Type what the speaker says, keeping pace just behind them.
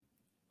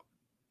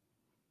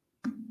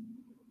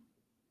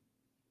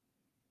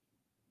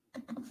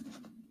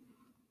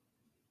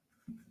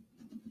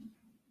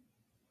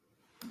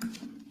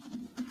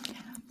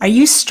Are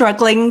you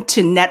struggling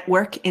to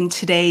network in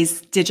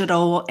today's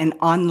digital and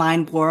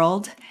online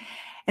world?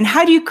 And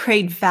how do you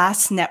create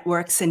vast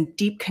networks and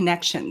deep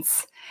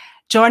connections?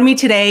 Join me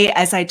today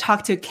as I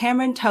talk to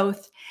Cameron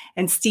Toth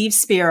and Steve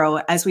Spiro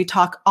as we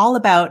talk all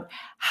about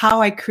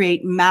how I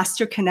create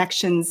master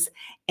connections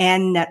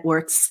and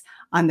networks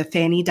on the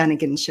Fanny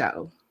Dunnigan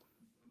Show.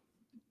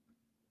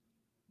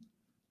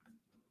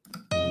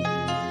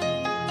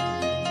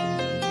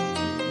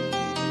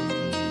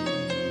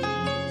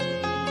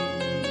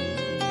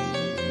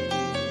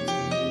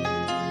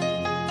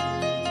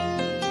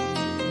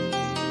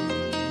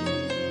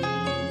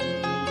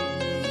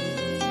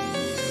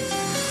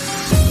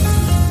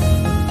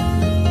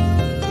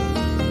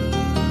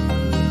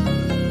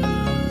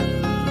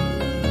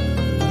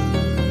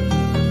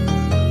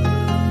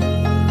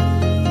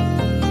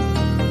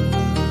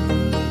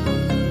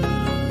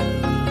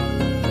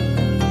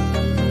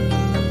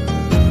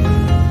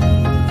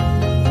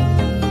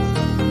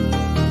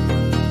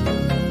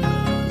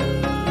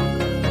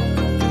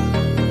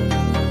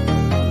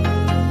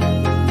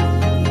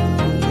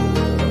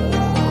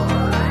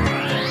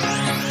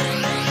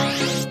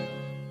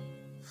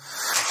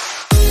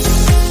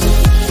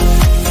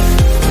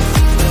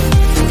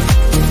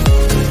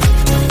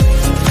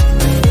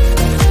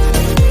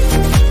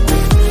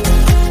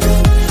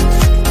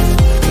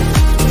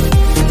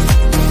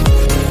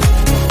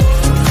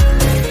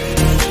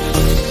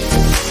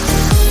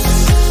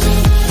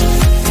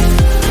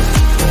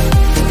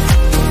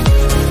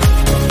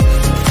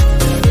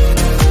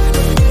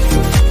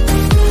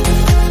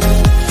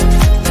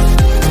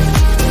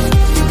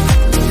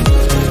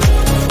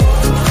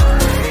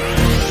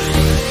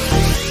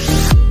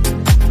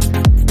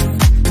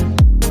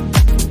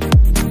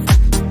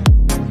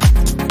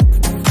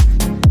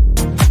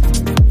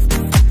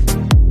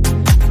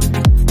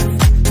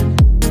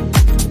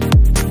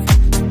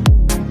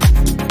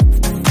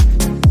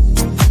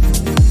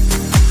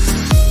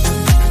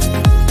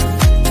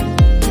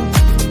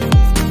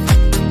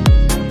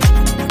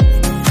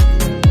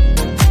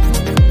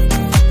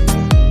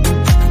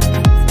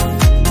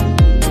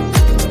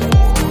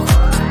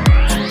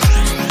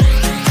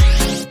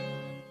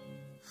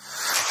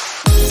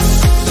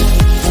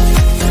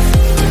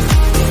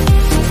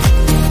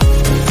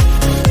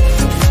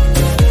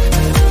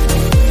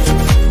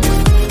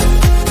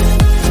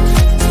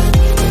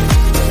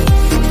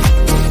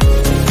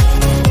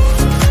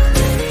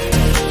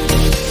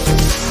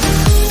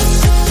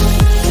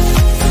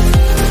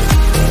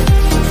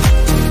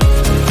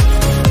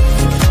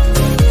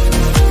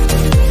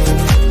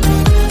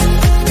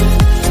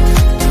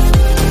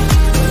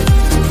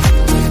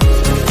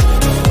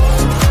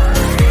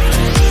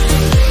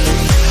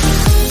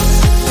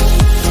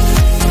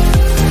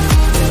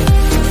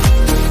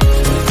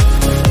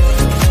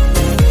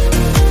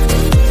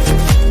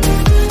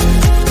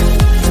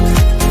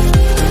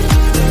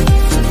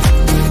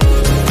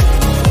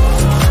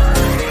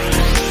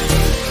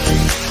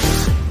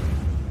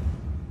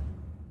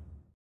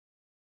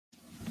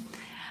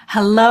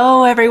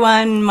 Hello,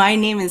 everyone. My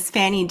name is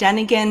Fanny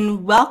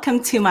Dunnigan.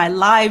 Welcome to my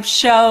live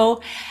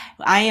show.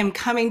 I am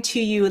coming to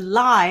you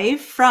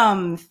live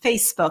from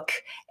Facebook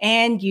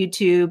and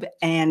YouTube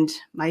and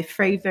my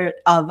favorite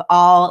of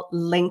all,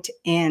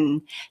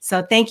 LinkedIn.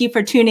 So thank you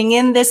for tuning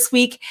in this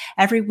week.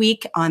 Every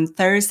week on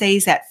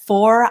Thursdays at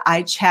 4,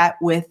 I chat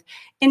with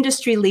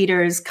industry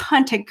leaders,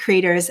 content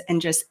creators, and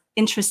just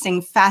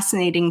interesting,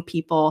 fascinating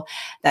people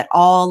that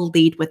all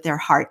lead with their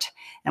heart.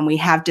 And we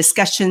have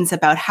discussions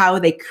about how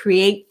they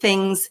create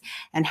things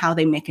and how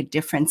they make a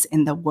difference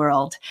in the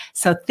world.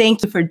 So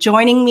thank you for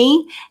joining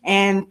me.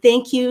 And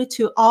thank you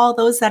to all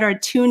those that are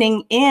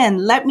tuning in.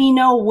 Let me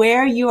know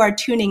where you are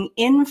tuning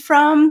in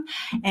from.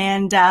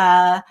 And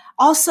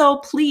also,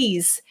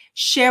 please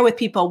share with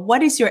people,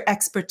 what is your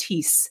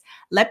expertise?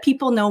 Let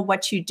people know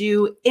what you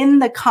do in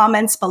the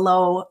comments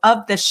below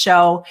of the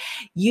show.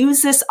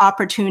 Use this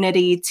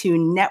opportunity to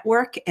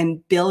network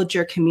and build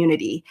your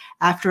community.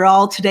 After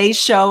all, today's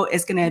show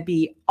is going to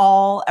be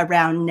all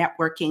around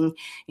networking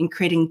and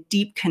creating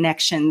deep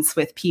connections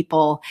with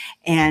people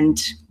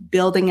and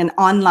building an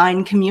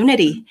online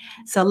community.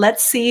 So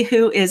let's see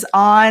who is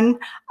on.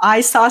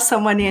 I saw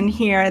someone in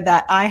here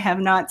that I have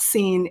not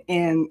seen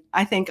in,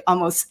 I think,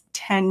 almost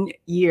 10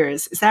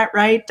 years. Is that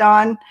right,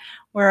 Dawn?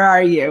 Where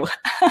are you?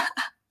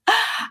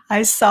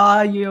 I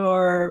saw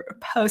your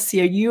post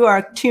here. You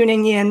are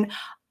tuning in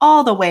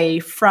all the way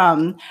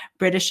from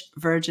British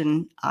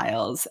Virgin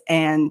Isles.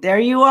 And there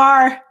you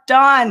are,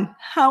 Dawn.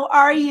 How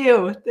are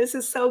you? This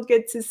is so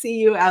good to see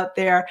you out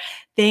there.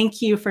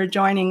 Thank you for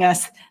joining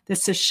us.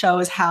 This just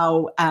shows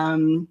how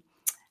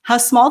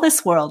small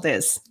this world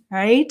is,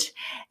 right?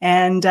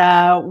 And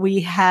we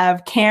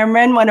have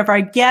Cameron, one of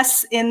our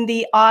guests in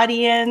the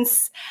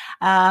audience,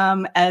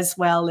 as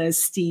well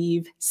as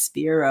Steve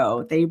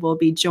Spiro. They will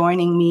be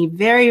joining me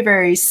very,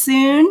 very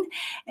soon.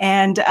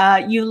 And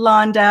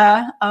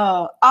Yolanda,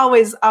 oh,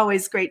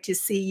 always great to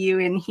see you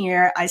in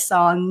here. I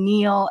saw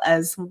Neil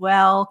as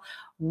well.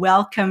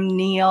 Welcome,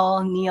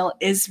 Neil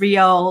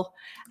Israel.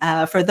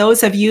 For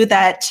those of you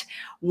that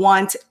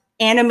want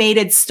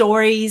animated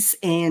stories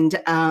and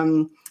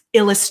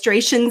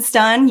illustrations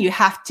done, you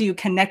have to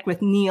connect with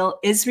Neil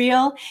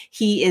Israel.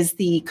 He is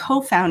the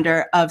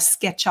co-founder of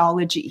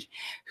Sketchology,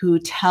 who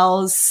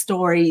tells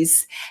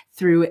stories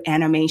through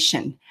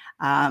animation.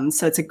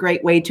 So it's a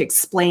great way to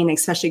explain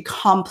especially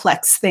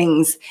complex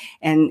things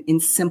and in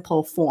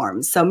simple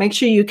forms. So make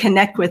sure you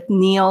connect with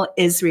Neil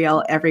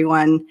Israel,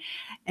 everyone.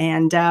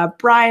 And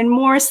Brian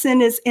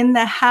Morrison is in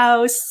the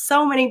house.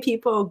 So many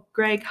people.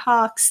 Greg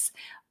Hawks,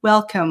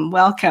 welcome,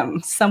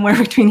 welcome. Somewhere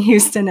between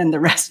Houston and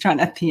the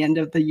restaurant at the end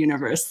of the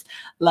universe.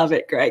 Love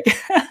it, Greg.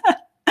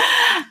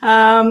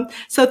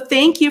 So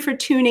thank you for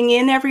tuning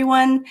in,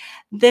 everyone.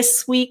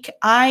 This week,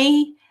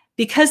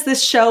 because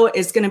this show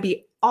is going to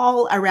be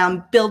all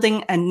around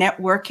building a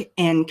network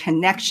and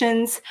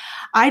connections,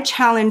 I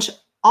challenge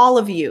all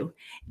of you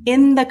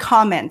in the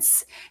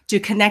comments to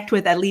connect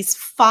with at least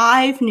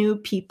 5 new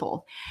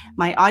people.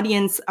 My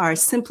audience are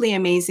simply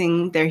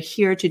amazing. They're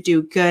here to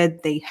do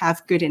good. They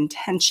have good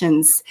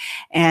intentions,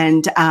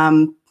 and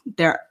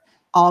they're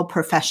all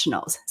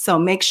professionals. So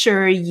make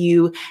sure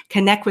you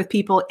connect with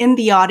people in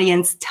the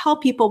audience, tell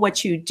people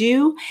what you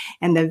do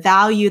and the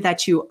value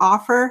that you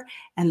offer,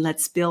 and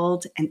let's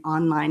build an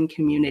online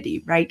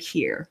community right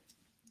here.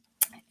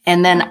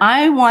 And then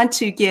I want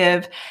to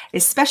give a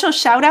special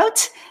shout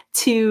out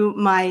to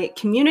my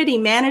community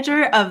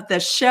manager of the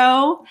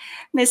show,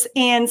 Miss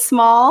Ann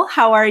Small.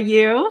 How are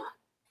you?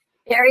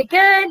 Very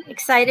good.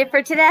 Excited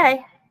for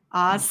today.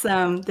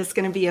 Awesome. This is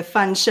going to be a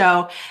fun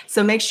show.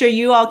 So make sure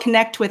you all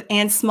connect with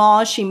Ann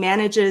Small. She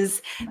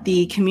manages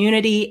the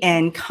community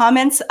and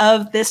comments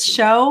of this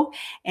show,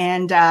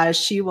 and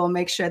she will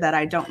make sure that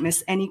I don't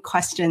miss any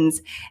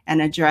questions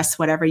and address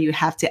whatever you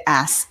have to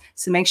ask.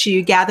 So make sure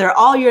you gather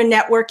all your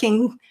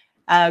networking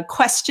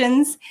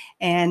questions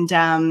and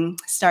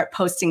start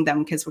posting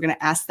them, because we're going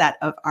to ask that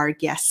of our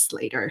guests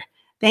later.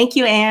 Thank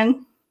you,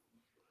 Ann.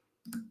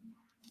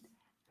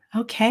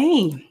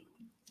 Okay.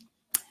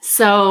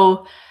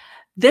 So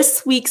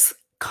this week's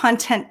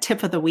content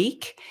tip of the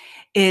week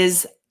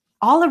is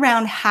all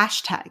around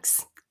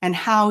hashtags and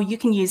how you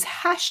can use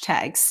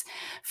hashtags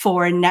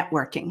for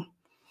networking.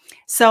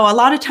 So a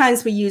lot of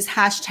times we use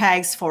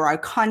hashtags for our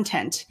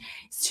content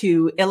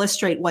to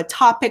illustrate what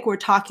topic we're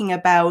talking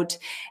about.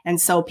 And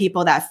so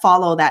people that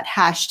follow that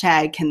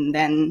hashtag can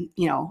then,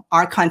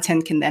 our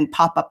content can then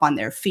pop up on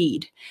their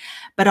feed.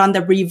 But on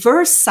the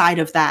reverse side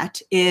of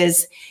that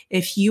is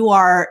if you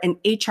are an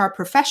HR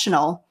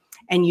professional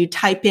and you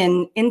type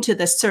into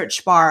the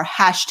search bar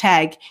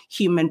hashtag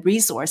human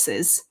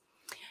resources,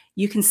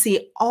 you can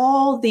see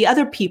all the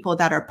other people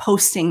that are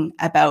posting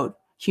about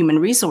human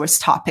resource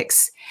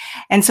topics.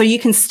 And so you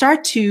can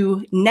start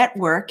to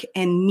network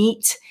and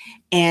meet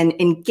and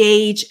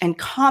engage and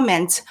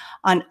comment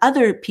on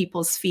other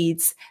people's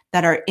feeds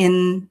that are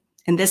in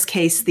this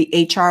case,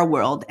 the HR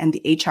world and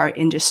the HR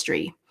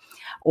industry.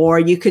 Or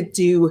you could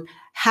do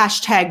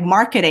hashtag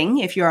marketing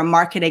if you're a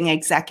marketing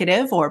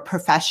executive or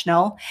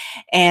professional,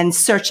 and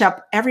search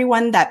up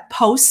everyone that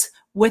posts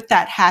with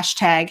that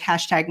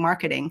hashtag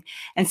marketing,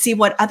 and see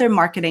what other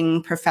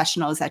marketing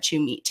professionals that you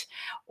meet.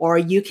 Or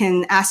you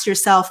can ask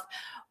yourself,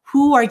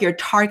 who are your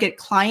target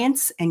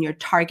clients and your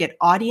target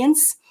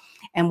audience,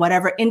 and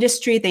whatever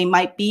industry they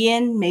might be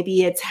in.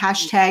 Maybe it's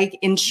hashtag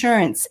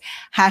insurance,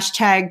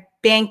 hashtag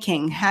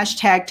banking,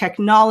 hashtag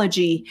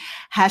technology,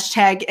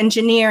 hashtag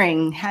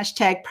engineering,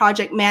 hashtag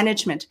project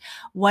management.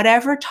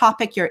 Whatever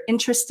topic you're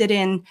interested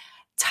in,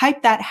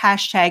 type that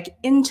hashtag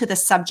into the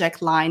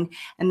subject line,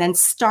 and then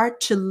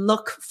start to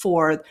look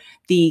for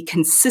the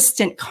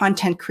consistent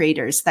content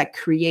creators that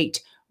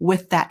create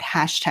with that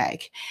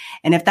hashtag.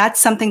 And if that's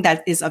something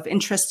that is of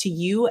interest to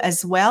you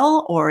as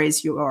well, or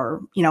is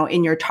your,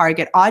 in your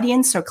target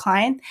audience or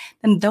client,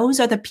 then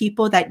those are the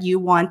people that you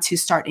want to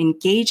start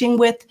engaging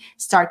with,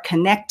 start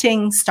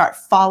connecting, start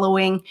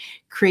following,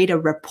 create a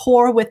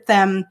rapport with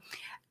them,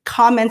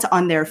 comment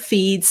on their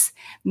feeds,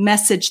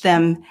 message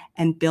them,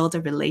 and build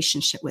a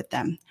relationship with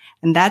them.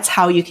 And that's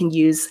how you can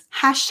use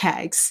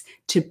hashtags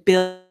to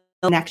build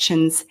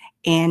connections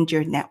and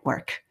your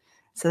network.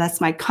 So that's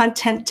my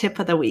content tip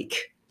of the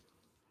week.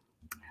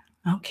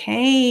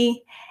 Okay.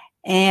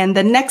 And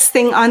the next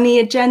thing on the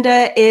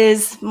agenda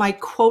is my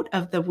quote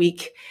of the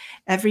week.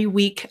 Every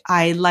week,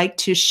 I like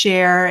to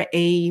share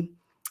a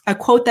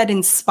quote that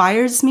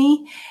inspires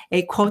me,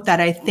 a quote that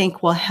I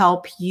think will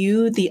help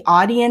you, the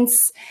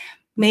audience,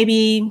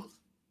 maybe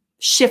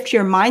shift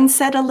your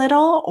mindset a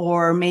little,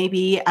 or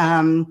maybe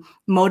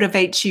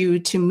motivate you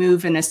to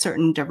move in a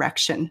certain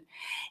direction.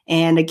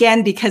 And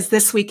again, because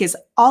this week is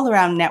all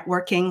around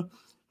networking,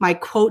 my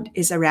quote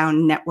is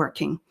around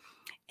networking.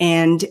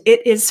 And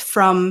it is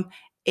from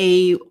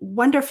a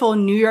wonderful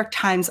New York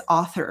Times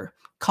author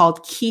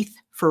called Keith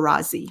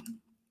Ferrazzi.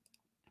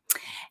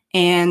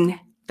 And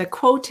the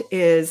quote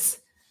is,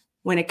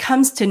 when it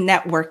comes to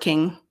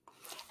networking,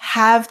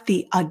 have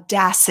the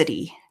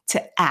audacity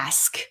to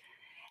ask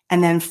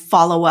and then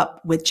follow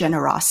up with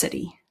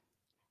generosity.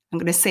 I'm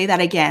going to say that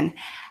again.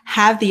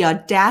 Have the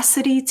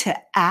audacity to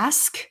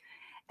ask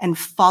and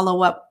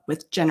follow up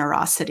with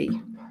generosity.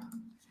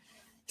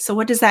 So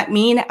what does that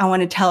mean? I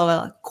want to tell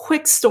a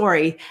quick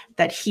story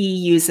that he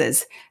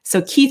uses.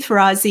 So Keith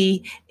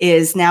Ferrazzi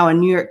is now a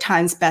New York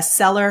Times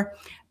bestseller,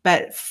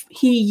 but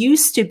he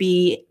used to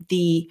be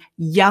the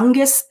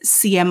youngest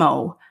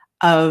CMO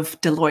of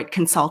Deloitte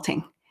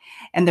Consulting.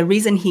 And the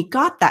reason he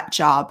got that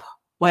job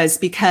was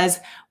because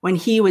when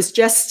he was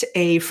just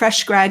a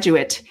fresh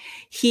graduate,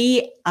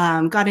 he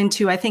got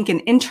into, I think, an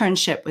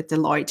internship with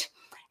Deloitte,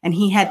 and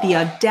he had the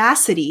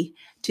audacity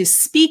to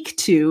speak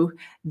to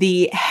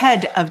the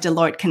head of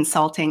Deloitte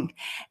Consulting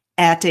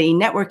at a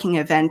networking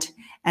event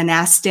and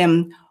asked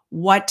him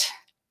what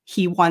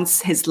he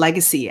wants his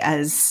legacy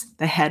as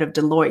the head of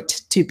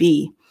Deloitte to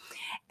be.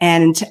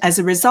 And as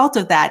a result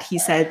of that, he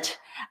said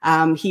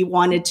he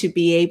wanted to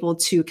be able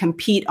to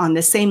compete on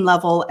the same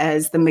level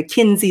as the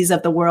McKinseys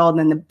of the world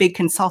and the big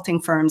consulting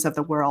firms of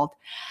the world.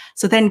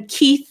 So then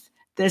Keith,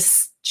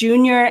 this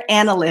junior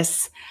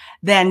analyst,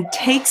 then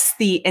takes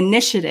the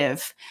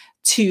initiative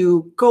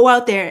to go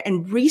out there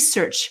and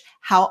research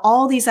how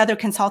all these other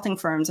consulting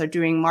firms are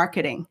doing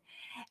marketing.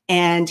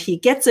 And he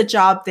gets a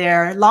job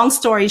there. Long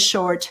story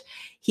short,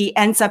 he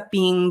ends up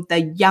being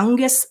the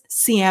youngest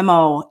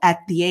CMO at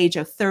the age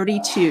of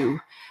 32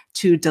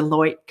 to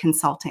Deloitte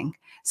Consulting.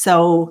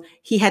 So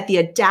he had the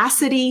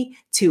audacity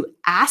to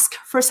ask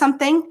for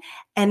something,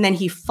 and then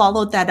he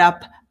followed that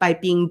up by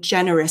being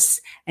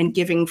generous and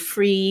giving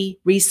free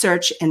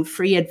research and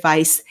free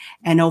advice.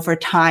 And over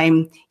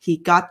time, he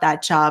got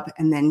that job,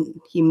 and then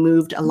he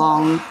moved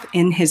along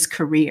in his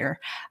career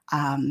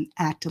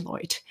at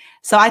Deloitte.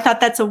 So I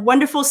thought that's a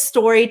wonderful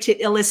story to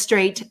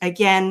illustrate,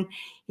 again,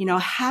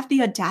 have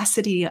the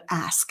audacity to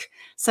ask.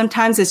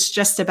 Sometimes it's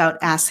just about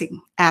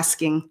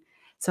asking.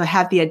 So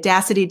have the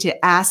audacity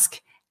to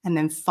ask and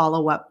then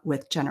follow up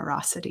with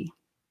generosity.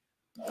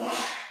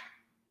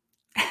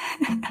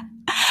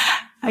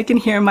 I can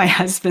hear my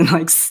husband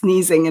like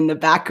sneezing in the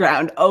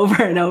background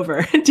over and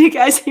over. Do you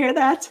guys hear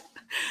that?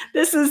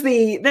 This is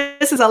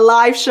a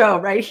live show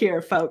right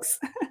here, folks.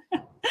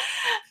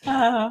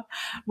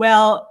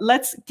 Well,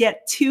 let's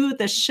get to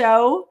the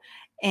show.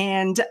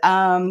 And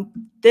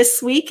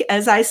this week,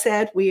 as I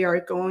said, we are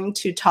going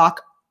to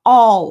talk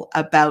all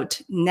about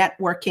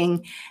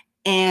networking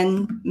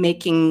and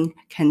making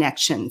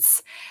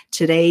connections.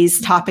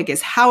 Today's topic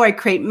is how I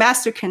create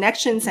master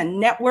connections and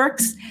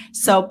networks.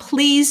 So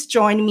please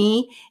join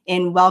me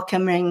in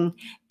welcoming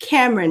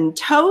Cameron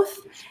Toth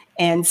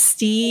and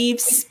Steve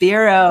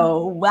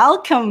Spiro.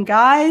 Welcome,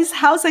 guys.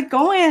 How's it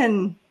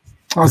going?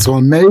 Oh, it's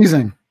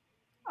amazing.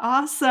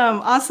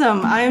 Awesome.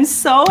 I am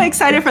so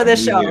excited for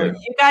this show.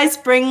 You guys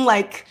bring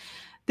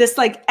this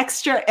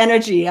extra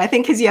energy. I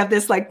think because you have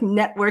this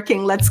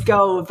networking, let's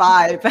go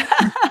vibe.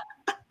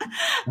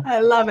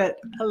 I love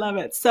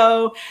it.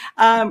 So,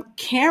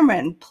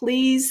 Cameron,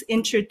 please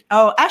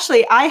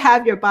actually, I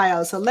have your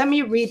bio. So let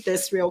me read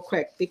this real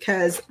quick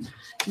because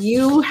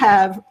you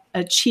have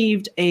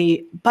achieved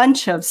a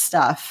bunch of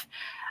stuff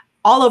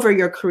all over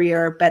your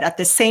career. But at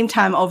the same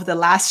time, over the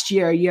last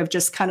year, you have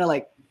just kind of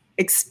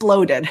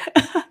exploded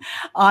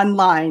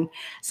online.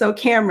 So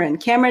Cameron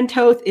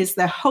Toth is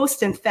the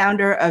host and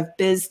founder of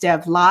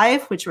BizDev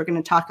Live, which we're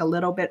going to talk a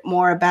little bit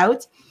more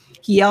about.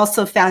 He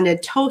also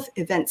founded Toth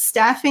Event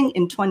Staffing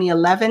in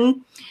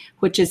 2011,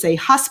 which is a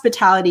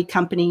hospitality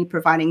company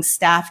providing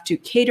staff to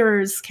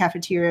caterers,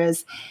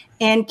 cafeterias,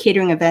 and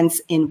catering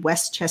events in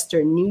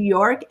Westchester, New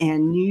York,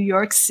 and New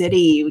York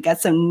City. We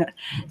got some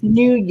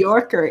New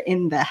Yorker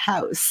in the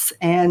house.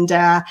 And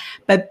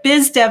but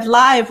BizDev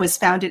Live was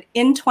founded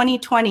in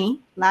 2020,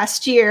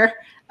 last year,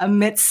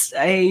 amidst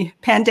a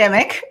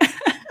pandemic.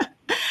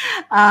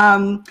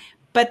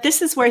 But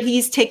this is where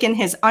he's taken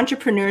his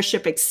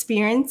entrepreneurship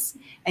experience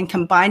and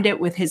combined it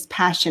with his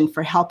passion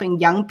for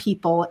helping young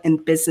people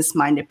and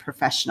business-minded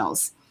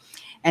professionals.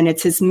 And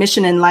it's his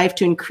mission in life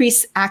to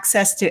increase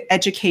access to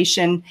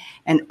education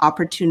and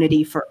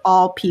opportunity for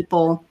all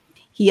people.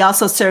 He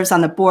also serves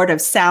on the board of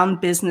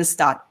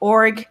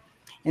soundbusiness.org,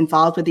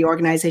 involved with the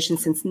organization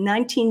since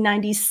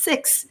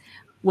 1996,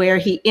 where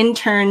he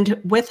interned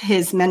with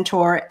his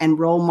mentor and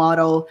role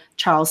model,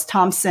 Charles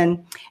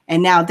Thompson.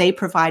 And now they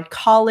provide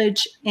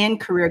college and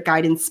career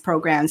guidance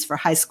programs for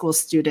high school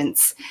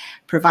students,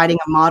 providing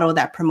a model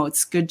that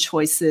promotes good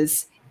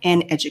choices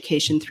and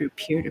education through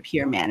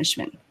peer-to-peer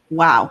management.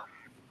 Wow.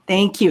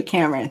 Thank you,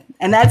 Cameron.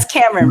 And that's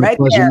Cameron right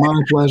there.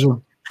 My pleasure.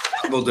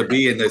 Able to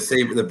be in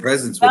the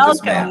presence with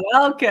this man.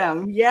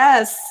 Welcome.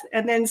 Yes.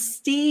 And then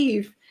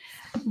Steve,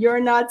 you're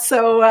not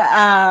so,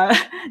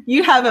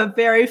 you have a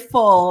very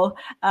full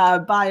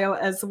bio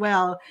as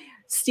well.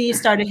 Steve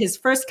started his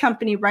first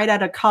company right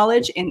out of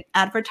college in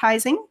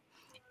advertising,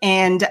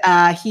 and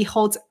he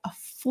holds a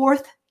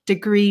 4th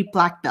degree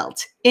black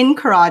belt in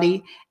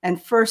karate and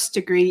 1st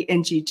degree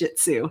in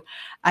jiu-jitsu.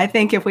 I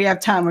think if we have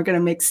time, we're going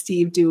to make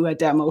Steve do a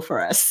demo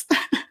for us.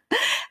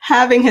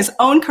 Having his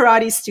own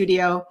karate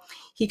studio,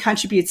 he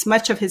contributes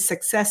much of his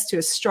success to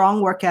a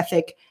strong work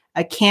ethic,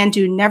 a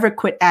can-do,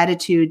 never-quit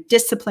attitude,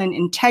 discipline,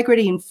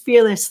 integrity, and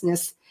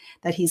fearlessness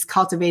that he's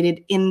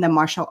cultivated in the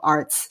martial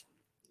arts.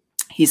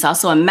 He's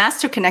also a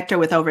master connector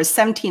with over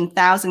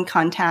 17,000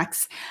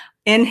 contacts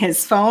in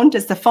his phone.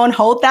 Does the phone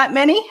hold that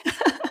many?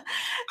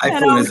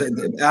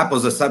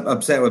 Apple's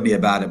upset with me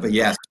about it, but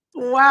yes.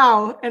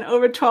 Wow. And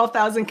over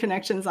 12,000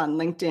 connections on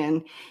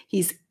LinkedIn.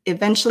 He's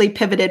eventually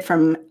pivoted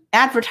from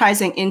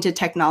advertising into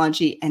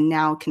technology and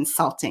now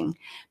consulting.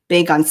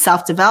 Big on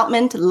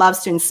self-development, loves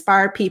to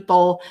inspire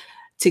people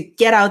to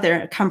get out of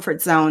their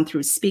comfort zone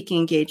through speaking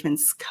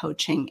engagements,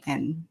 coaching,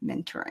 and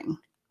mentoring.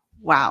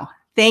 Wow.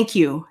 Thank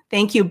you.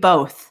 Thank you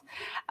both.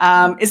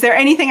 Is there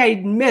anything I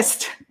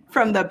missed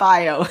from the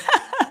bio?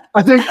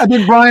 I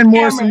think Brian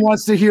Morrison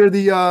wants to hear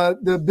the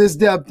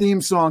BizDev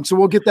theme song, so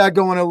we'll get that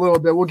going a little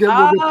bit. We'll get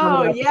some of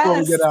that before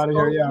we get out of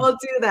here. Yeah, we'll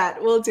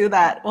do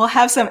that. We'll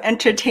have some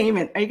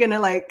entertainment. Are you gonna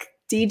like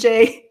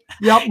DJ?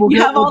 Yep, we'll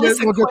get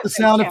the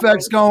sound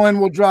effects going.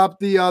 We'll drop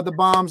the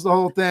bombs, the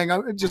whole thing.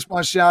 I just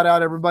want to shout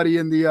out everybody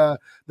in the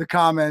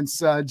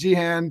comments.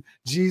 Jihan,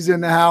 G's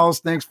in the house.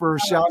 Thanks for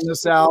shouting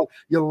us out.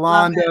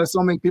 Yolanda, so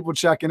many people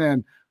checking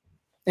in.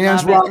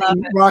 Anne's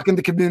rocking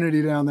the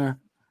community down there.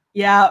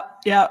 Yeah.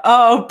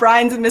 Oh,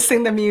 Brian's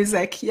missing the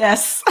music.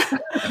 Yes.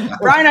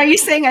 Brian, are you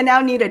saying I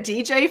now need a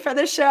DJ for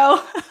the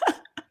show?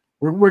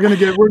 We're gonna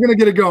get it going. We're gonna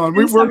get it going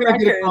before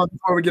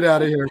we get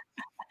out of here.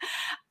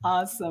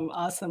 Awesome.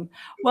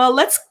 Well,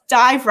 let's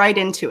dive right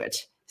into it.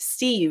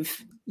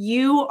 Steve,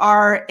 you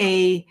are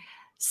a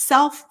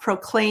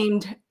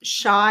self-proclaimed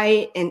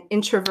shy and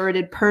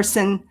introverted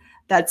person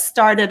that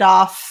started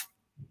off,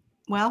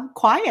 well,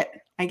 quiet,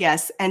 I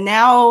guess. And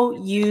now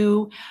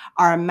you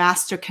are a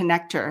master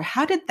connector.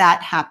 How did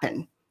that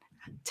happen?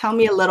 Tell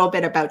me a little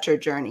bit about your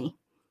journey.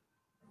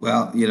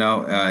 Well,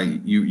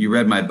 you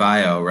read my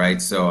bio,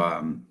 right?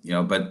 So,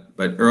 but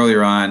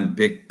earlier on,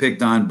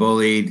 picked on,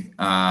 bullied,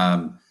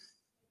 and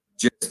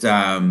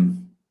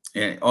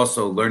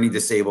also learning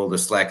disabled,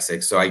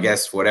 dyslexic. So I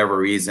guess for whatever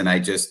reason, I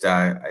just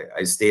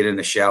I stayed in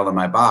the shell in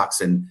my box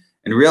and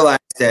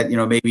realized that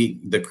maybe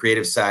the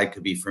creative side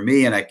could be for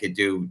me, and I could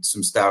do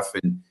some stuff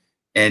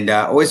and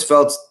always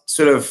felt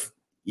sort of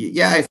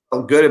I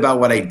felt good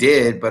about what I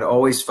did, but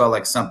always felt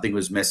like something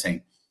was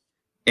missing.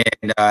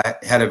 And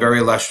had a very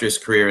illustrious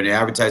career in the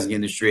advertising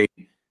industry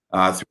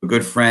through a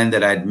good friend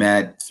that I'd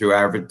met through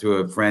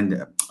a friend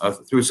in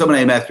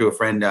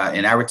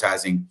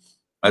advertising.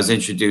 I was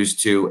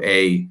introduced to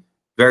a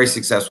very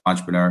successful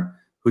entrepreneur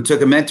who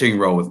took a mentoring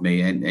role with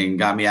me and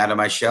got me out of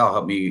my shell,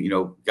 helped me,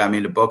 got me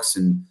into books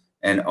and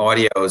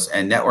audios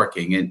and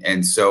networking.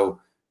 And so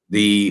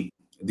the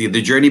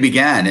journey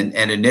began.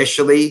 And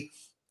initially,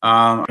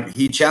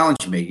 he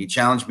challenged me. He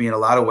challenged me in a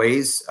lot of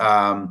ways.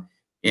 But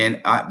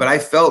I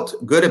felt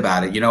good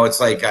about it. It's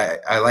like,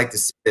 I like to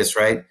see this,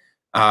 right?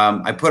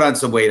 I put on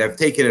some weight. I've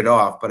taken it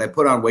off, but I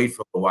put on weight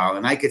for a while,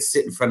 and I could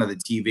sit in front of the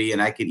TV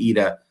and I could eat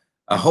a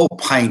whole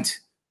pint,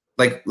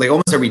 like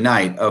almost every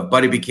night, of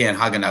Buddy Buchanan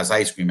Haagen-Dazs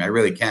ice cream. I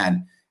really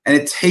can. And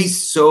it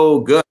tastes so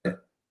good,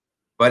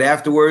 but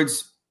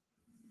afterwards,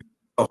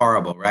 so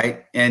horrible,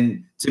 right?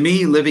 And to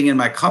me, living in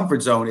my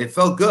comfort zone, it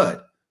felt good,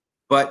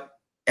 but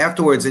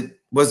afterwards it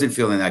wasn't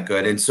feeling that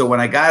good. And so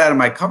when I got out of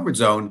my comfort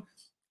zone,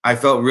 I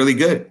felt really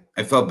good.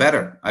 I felt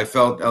better. I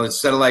felt,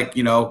 instead of like,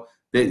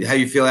 how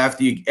you feel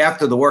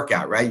after the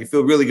workout, right? You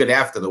feel really good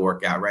after the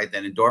workout, right?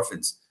 Then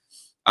endorphins.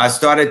 I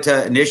started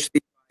to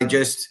initially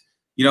just,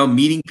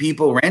 meeting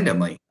people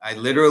randomly. I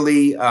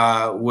literally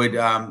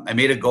I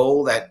made a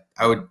goal that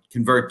I would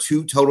convert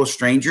 2 total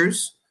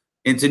strangers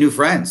into new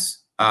friends.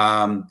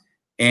 And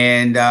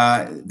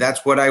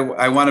that's what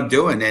I wound up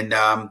doing. And,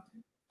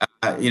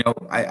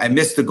 I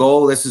missed the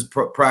goal. This is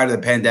prior to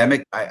the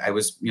pandemic. I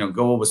was,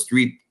 goal was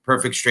 3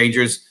 perfect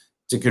strangers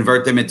to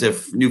convert them into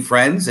new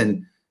friends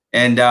and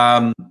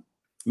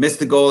missed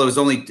the goal. It was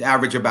only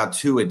average about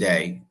 2 a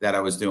day that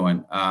I was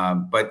doing.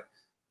 But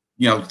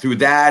through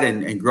that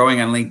and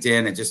growing on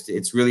LinkedIn,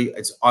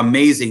 it's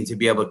amazing to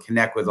be able to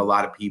connect with a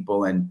lot of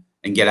people and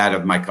get out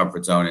of my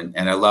comfort zone.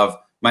 And I love,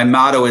 my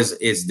motto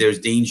is there's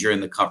danger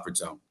in the comfort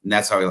zone. And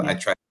that's how I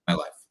try my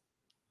life.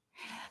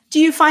 Do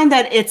you find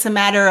that it's a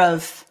matter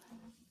of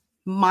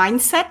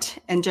mindset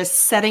and just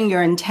setting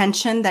your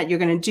intention that you're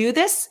going to do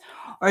this?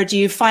 Or do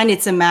you find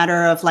it's a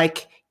matter of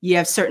like, you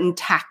have certain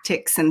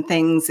tactics and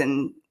things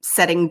and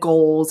setting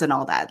goals and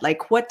all that?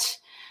 Like what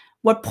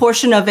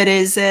portion of it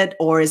is it,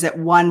 or is it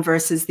one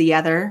versus the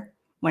other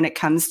when it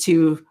comes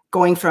to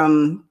going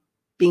from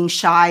being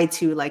shy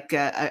to like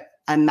a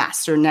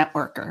master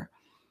networker?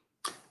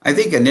 I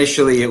think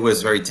initially it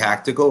was very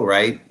tactical,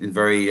 right? And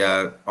very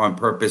on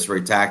purpose,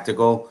 very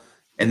tactical.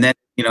 And then,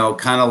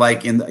 kind of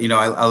like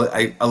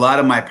a lot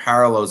of my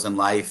parallels in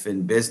life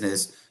and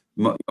business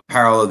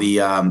parallel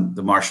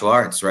the martial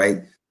arts,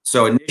 right?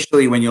 So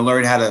initially when you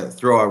learn how to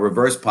throw a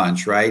reverse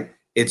punch, right,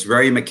 it's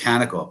very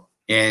mechanical.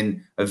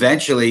 And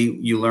eventually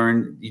you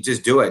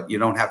just do it. You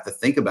don't have to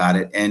think about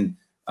it. And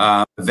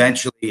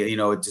eventually,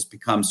 it just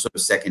becomes sort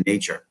of second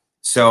nature.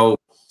 So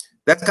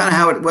that's kind of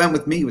how it went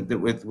with me with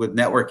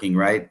networking,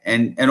 right?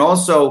 And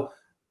also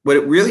what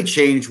it really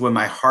changed when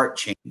my heart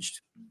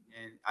changed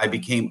and I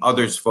became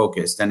others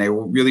focused, and I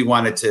really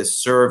wanted to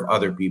serve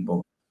other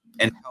people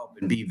and help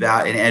and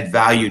and add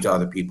value to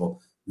other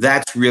people.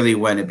 that's really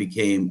when it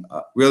became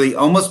really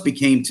almost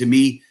became to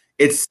me,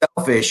 it's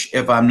selfish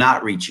if I'm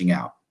not reaching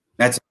out.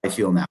 That's how I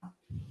feel now.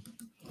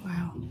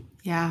 Wow.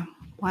 Yeah.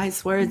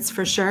 Wise words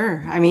for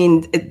sure. I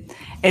mean,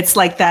 it's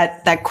like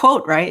that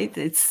quote, right?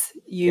 It's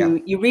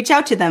you reach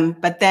out to them,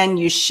 but then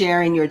you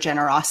share in your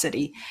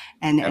generosity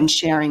and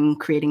sharing,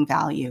 creating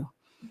value.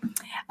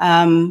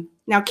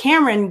 Now,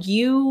 Cameron,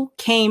 you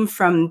came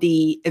from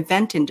the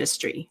event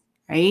industry,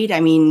 right? I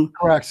mean,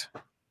 Correct.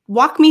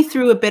 Walk me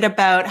through a bit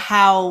about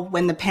how,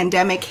 when the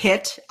pandemic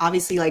hit,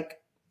 obviously,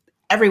 like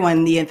everyone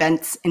in the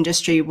events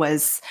industry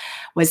was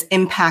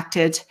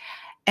impacted,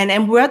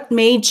 and what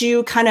made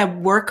you kind of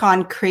work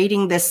on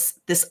creating this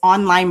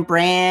online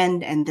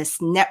brand and this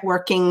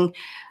networking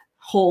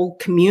whole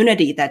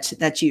community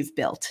that you've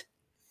built?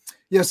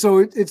 Yeah, so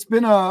it's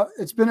been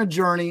a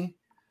journey.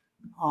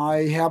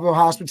 I have a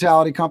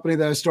hospitality company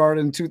that I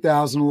started in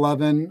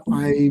 2011.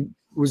 It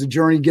was a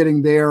journey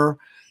getting there.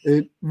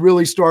 It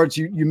really starts,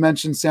 you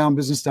mentioned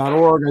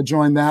soundbusiness.org. I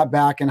joined that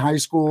back in high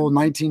school,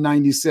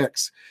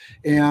 1996.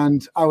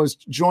 And I was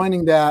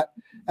joining that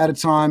at a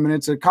time, and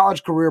it's a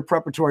college career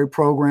preparatory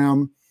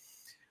program.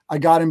 I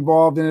got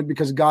involved in it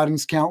because a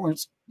guidance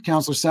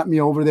counselor sent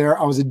me over there.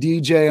 I was a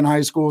DJ in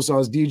high school, so I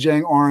was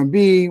DJing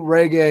R&B,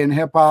 reggae, and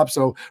hip hop.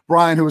 So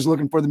Brian, who was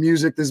looking for the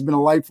music, this has been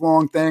a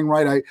lifelong thing,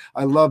 right?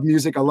 I love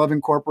music. I love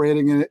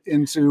incorporating it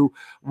into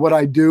what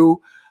I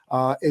do.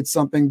 It's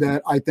something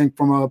that I think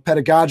from a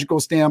pedagogical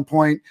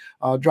standpoint,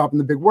 dropping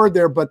the big word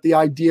there, but the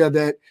idea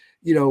that,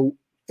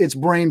 it's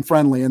brain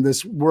friendly in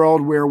this world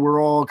where we're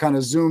all kind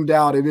of zoomed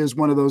out. It is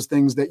one of those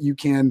things that you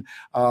can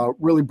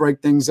really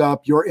break things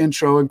up. Your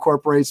intro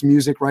incorporates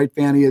music, right,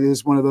 Fanny? It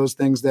is one of those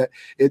things that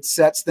it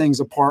sets things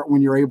apart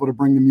when you're able to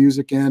bring the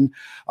music in.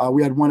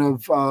 We had one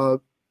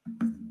of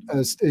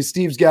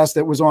Steve's guest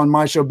that was on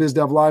my show,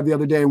 BizDev Live, the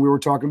other day, and we were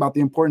talking about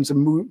the importance of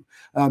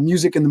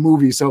music in the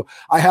movie. So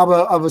I have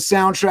a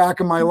soundtrack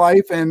in my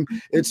life, and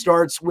it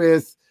starts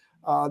with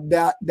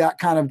that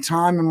kind of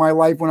time in my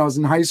life when I was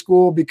in high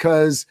school,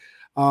 because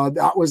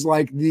that was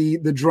like the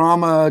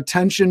drama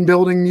tension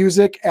building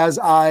music. As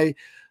I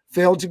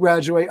failed to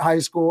graduate high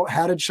school,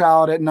 had a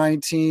child at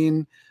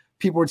 19,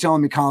 people were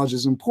telling me college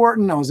is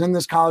important. I was in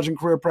this college and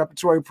career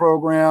preparatory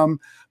program,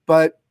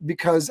 but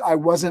because I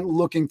wasn't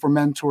looking for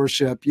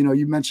mentorship,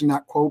 you mentioned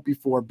that quote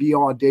before, be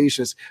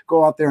audacious,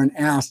 go out there and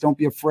ask, don't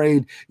be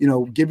afraid,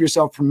 give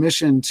yourself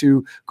permission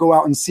to go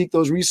out and seek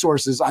those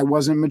resources. I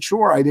wasn't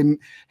mature. I didn't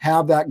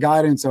have that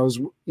guidance. I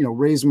was,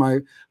 raised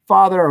my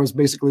father. I was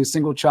basically a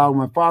single child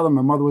with my father.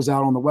 My mother was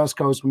out on the West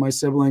Coast with my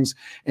siblings,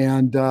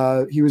 and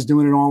he was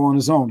doing it all on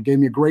his own. Gave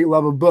me a great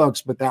love of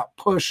books, but that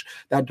push,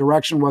 that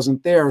direction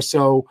wasn't there.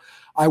 So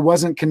I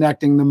wasn't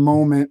connecting the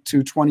moment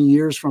to 20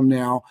 years from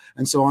now.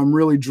 And so I'm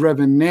really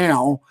driven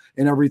now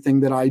in everything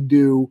that I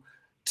do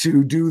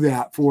to do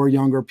that for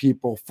younger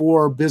people,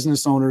 for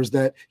business owners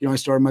that, I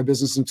started my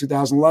business in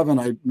 2011.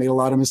 I made a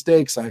lot of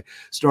mistakes. I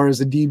started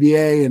as a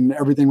DBA and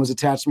everything was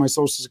attached to my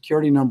social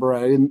security number.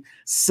 I didn't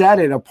set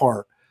it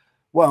apart.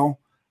 Well,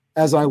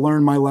 as I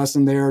learned my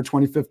lesson there,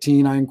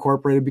 2015, I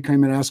incorporated,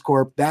 became an S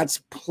Corp. That's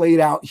played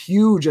out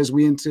huge as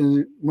we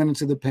went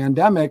into the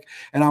pandemic,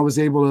 and I was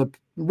able to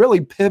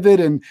really pivot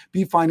and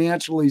be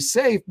financially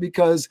safe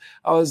because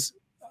I was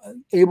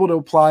able to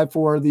apply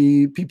for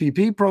the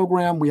PPP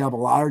program. We have a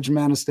large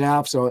amount of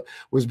staff, so it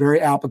was very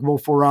applicable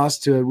for us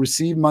to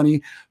receive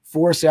money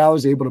for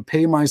salaries, able to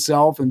pay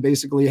myself and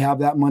basically have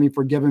that money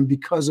forgiven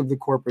because of the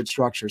corporate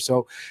structure.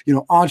 So,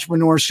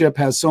 entrepreneurship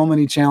has so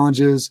many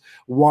challenges.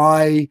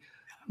 Why,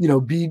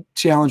 be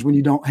challenged when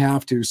you don't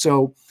have to?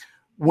 So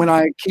when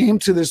I came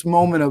to this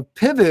moment of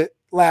pivot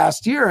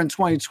last year in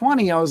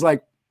 2020, I was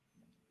like,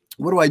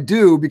 what do I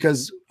do?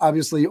 Because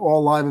obviously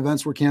all live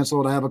events were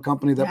canceled. I have a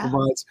company that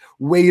provides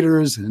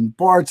waiters and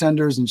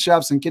bartenders and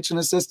chefs and kitchen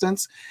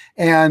assistants.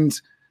 And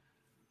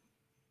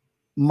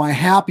my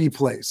happy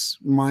place,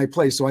 my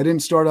place. So I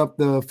didn't start up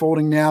the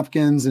folding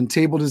napkins and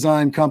table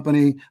design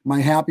company.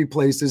 My happy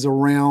place is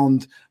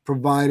around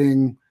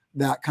providing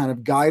that kind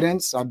of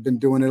guidance. I've been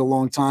doing it a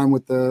long time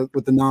with the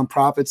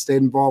nonprofit, stayed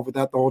involved with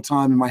that the whole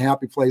time. And my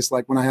happy place,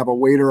 like when I have a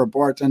waiter or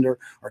bartender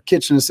or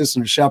kitchen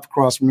assistant or chef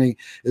across from me,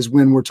 is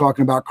when we're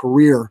talking about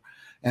career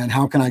and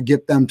how can I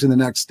get them to the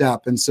next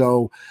step. And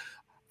so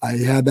I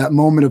had that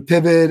moment of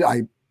pivot.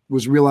 I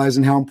was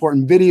realizing how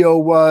important video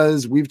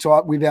was. We've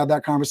had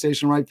that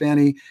conversation, right,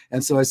 Fanny?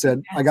 And so I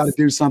said, I got to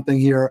do something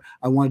here.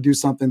 I want to do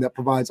something that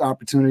provides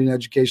opportunity and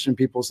education to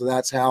people. So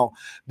that's how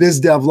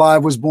BizDev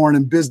Live was born.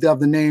 And BizDev,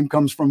 the name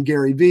comes from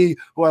Gary Vee,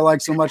 who I like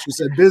so much, who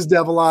said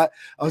BizDev a lot.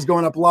 I was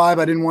going up live.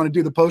 I didn't want to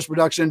do the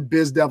post-production.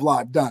 BizDev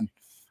Live, done.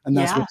 And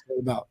that's what it's all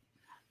about.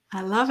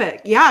 I love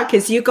it. Yeah,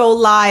 because you go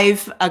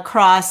live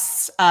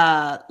across,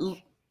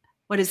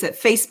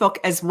 Facebook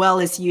as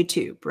well as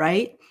YouTube,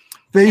 right?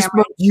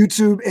 Facebook,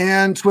 YouTube,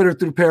 and Twitter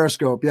through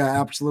Periscope. Yeah,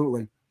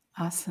 absolutely.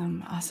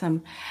 Awesome.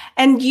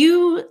 And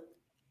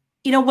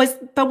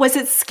was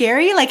it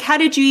scary? Like, how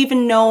did you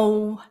even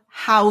know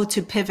how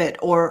to pivot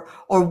or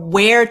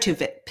where to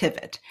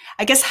pivot?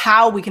 I guess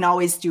how we can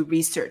always do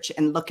research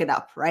and look it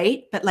up,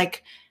 right? But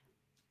like,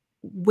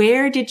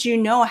 where did you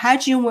know? How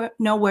did you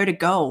know where to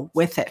go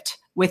with it,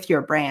 with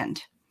your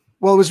brand?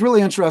 Well, it was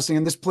really interesting,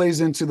 and this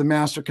plays into the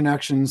Master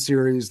Connection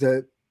series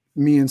that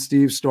me and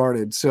Steve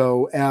started.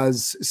 So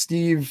as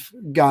Steve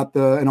got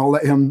and I'll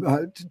let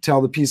him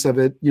tell the piece of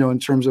it, in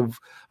terms of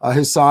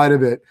his side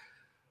of it,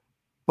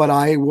 but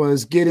I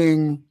was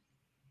getting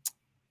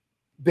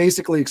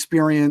basically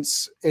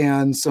experience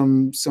and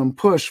some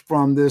push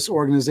from this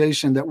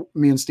organization that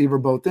me and Steve are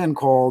both in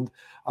called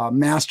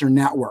Master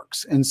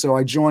Networks. And so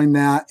I joined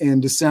that in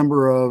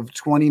December of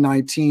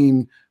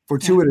 2019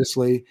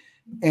 fortuitously.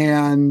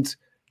 And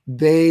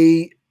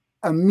they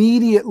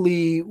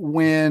immediately,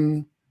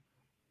 when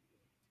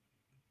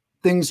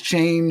things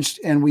changed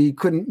and we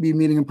couldn't be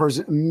meeting in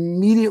person,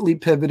 immediately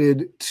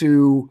pivoted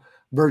to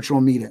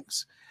virtual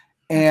meetings.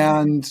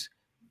 And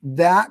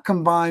that,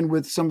 combined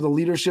with some of the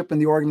leadership in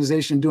the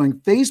organization doing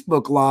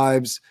Facebook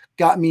Lives,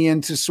 got me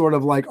into sort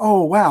of like,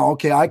 oh, wow,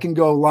 okay, I can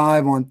go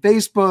live on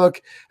Facebook.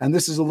 And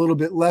this is a little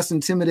bit less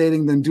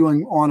intimidating than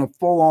doing on a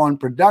full-on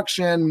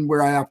production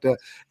where I have to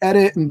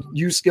edit and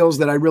use skills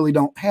that I really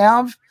don't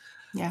have.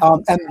 Yeah.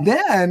 And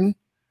then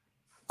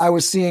I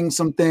was seeing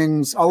some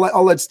things.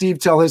 I'll let Steve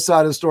tell his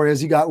side of the story as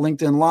he got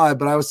LinkedIn Live,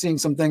 but I was seeing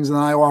some things and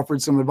I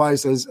offered some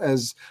advice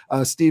as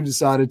Steve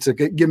decided to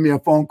give me a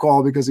phone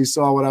call because he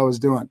saw what I was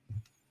doing.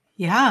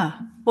 Yeah.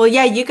 Well,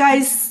 yeah, you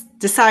guys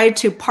decided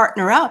to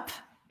partner up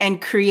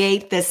and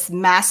create this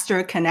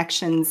Master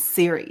Connections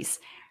series,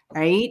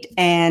 right?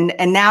 And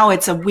now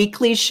it's a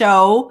weekly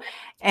show.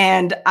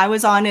 And I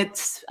was on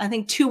it, I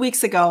think 2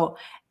 weeks ago,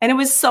 and it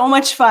was so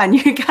much fun.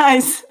 You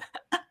guys,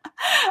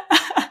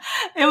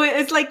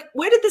 it's like,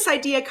 where did this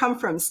idea come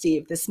from,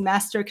 Steve, this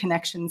Master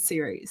Connections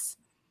series?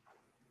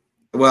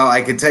 Well,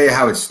 I can tell you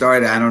how it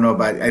started. I don't know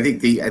about, I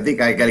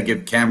think I got to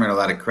give Cameron a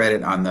lot of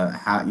credit on the,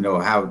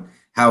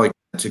 how it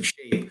took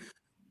shape.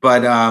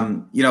 But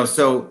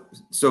so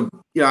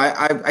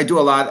I do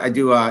a lot. I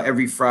do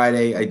every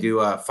Friday. I do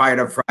Fired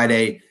Up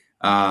Friday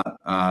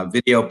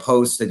video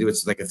posts. I do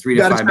it's like a 3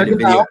 to 5 minute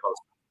video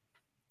post.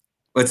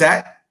 What's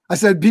that? I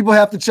said people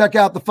have to check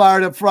out the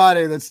Fired Up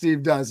Friday that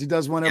Steve does. He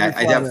does one every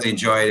Friday. I definitely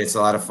enjoy it. It's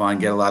a lot of fun.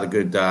 Get a lot of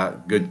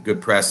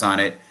good press on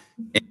it.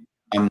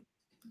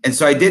 And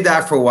so I did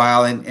that for a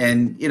while, and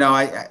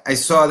I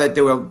saw that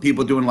there were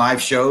people doing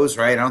live shows,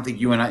 right? I don't think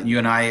you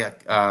and I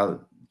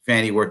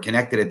Fanny, were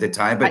connected at the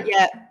time, but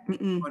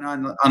went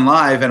on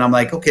live, and I'm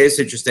like, okay, it's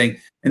interesting.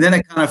 And then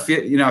I kind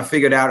of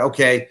figured out,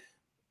 okay,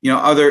 you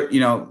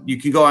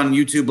can go on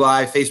YouTube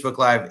Live, Facebook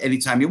Live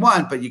anytime you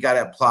want, but you got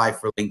to apply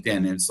for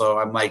LinkedIn. And so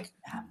I'm like,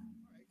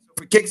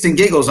 for kicks and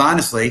giggles,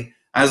 honestly,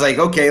 I was like,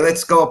 okay,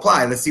 let's go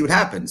apply. Let's see what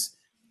happens.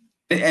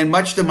 And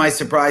much to my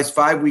surprise,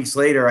 5 weeks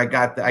later, I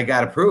got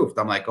approved.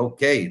 I'm like,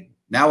 okay,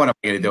 now what am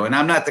I going to do? And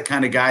I'm not the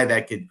kind of guy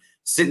that could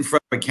sit in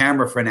front of a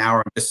camera for an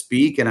hour and just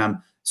speak. And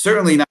I'm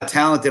certainly not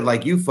talented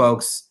like you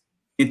folks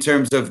in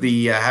terms of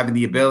the having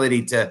the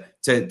ability to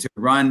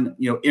run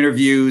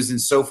interviews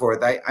and so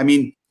forth. I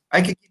mean,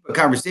 I can keep a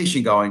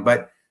conversation going,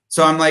 but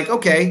so I'm like,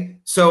 okay,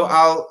 so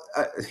I'll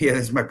this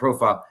is my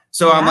profile.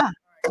 So I'm like,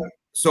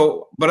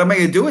 so what am I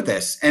going to do with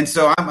this? And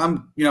so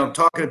I'm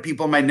talking to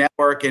people in my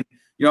network, and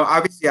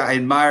obviously I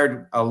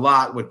admired a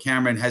lot what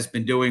Cameron has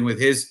been doing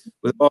with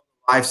all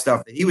the live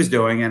stuff that he was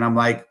doing, and I'm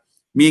like,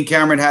 me and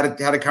Cameron had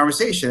a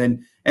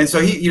conversation, and so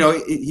he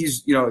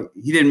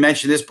didn't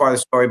mention this part of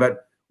the story,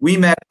 but we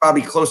met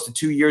probably close to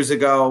 2 years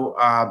ago,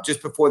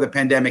 just before the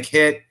pandemic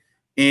hit,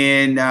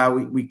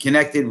 and we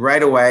connected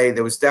right away.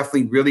 There was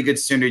definitely really good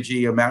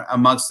synergy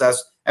amongst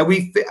us, and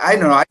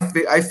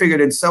I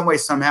figured in some way,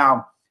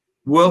 somehow,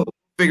 we'll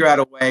figure out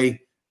a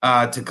way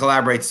to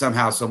collaborate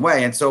somehow, some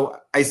way. And so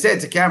I said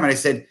to Cameron, I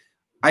said,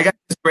 I got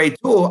this great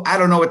tool. I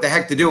don't know what the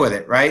heck to do with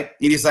it, right?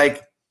 And he's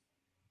like,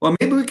 well,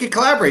 maybe we could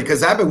collaborate,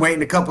 because I've been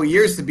waiting a couple of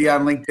years to be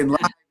on LinkedIn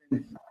Live,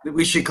 and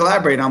we should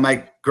collaborate. And I'm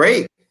like,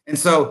 great. And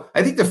so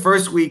I think the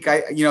first week,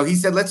 he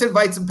said, let's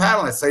invite some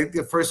panelists. I think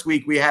the first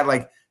week we had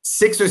like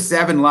 6 or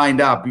 7 lined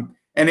up,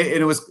 and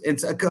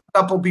it's a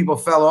couple people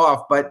fell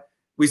off, but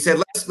we said,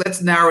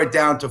 let's narrow it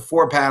down to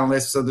 4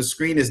 panelists, so the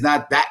screen is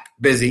not that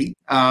busy.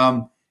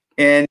 I've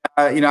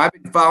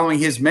been following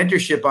his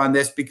mentorship on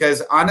this,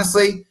 because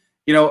honestly,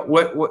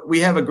 what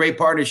we have a great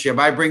partnership.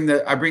 I bring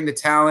the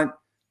talent.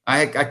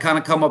 I kind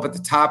of come up with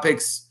the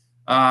topics.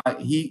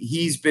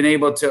 He's been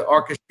able to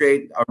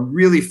orchestrate a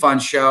really fun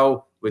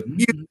show with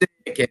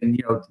music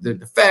and the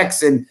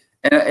effects and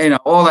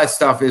all that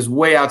stuff is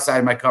way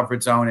outside my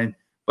comfort zone.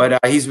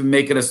 But he's been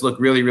making us look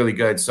really, really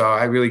good. So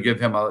I really give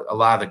him a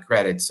lot of the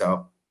credit.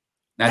 So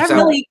that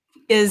really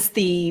is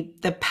the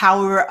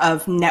power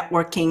of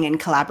networking and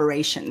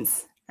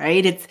collaborations,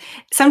 right?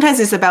 Sometimes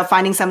it's about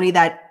finding somebody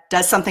that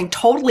does something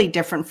totally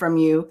different from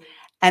you,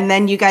 and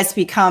then you guys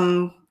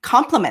become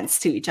compliments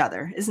to each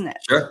other, isn't it?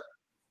 Sure.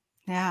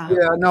 Yeah.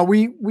 Yeah. No,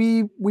 we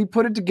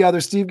put it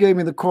together. Steve gave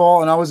me the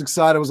call, and I was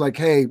excited. I was like,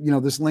 hey,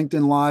 this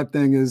LinkedIn Live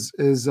thing is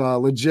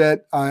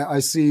legit. I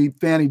see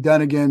Fanny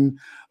Dunnigan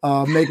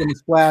making a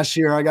splash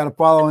here. I got to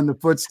follow in the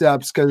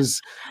footsteps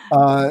because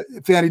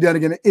Fanny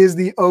Dunnigan is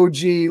the OG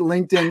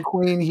LinkedIn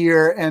queen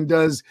here and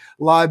does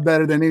live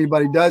better than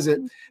anybody does it.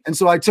 And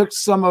so I took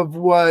some of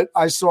what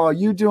I saw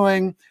you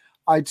doing.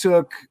 I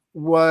took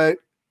what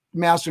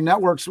Master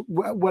Networks,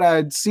 what I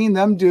had seen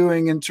them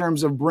doing in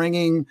terms of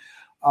bringing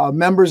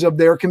members of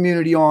their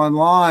community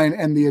online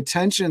and the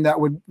attention that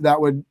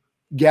would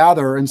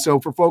gather. And so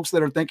for folks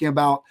that are thinking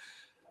about,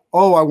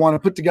 oh, I want to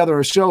put together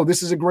a show,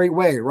 this is a great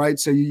way, right?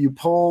 So you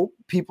pull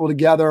people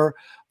together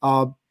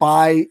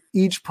by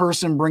each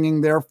person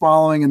bringing their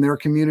following and their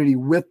community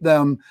with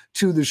them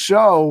to the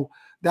show.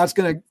 That's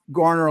going to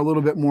garner a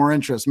little bit more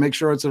interest. Make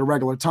sure it's at a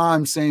regular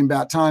time, same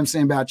bat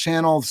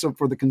channel. So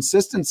for the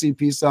consistency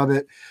piece of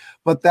it,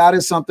 but that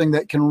is something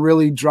that can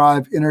really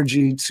drive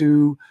energy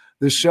to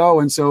the show.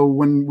 And so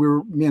when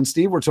me and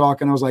Steve were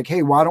talking, I was like,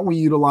 hey, why don't we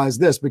utilize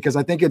this? Because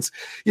I think it's,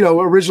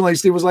 originally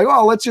Steve was like,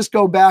 oh, let's just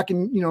go back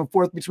and,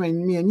 forth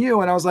between me and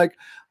you. And I was like,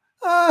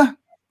 I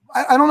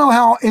don't know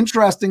how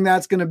interesting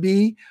that's going to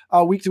be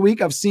week to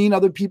week. I've seen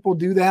other people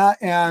do that.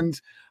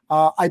 And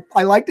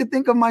I like to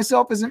think of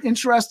myself as an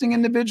interesting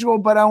individual,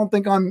 but I don't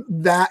think I'm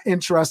that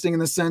interesting in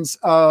the sense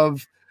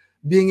of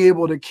being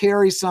able to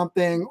carry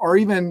something or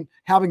even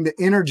having the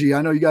energy.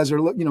 I know you guys are,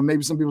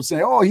 maybe some people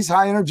say, oh, he's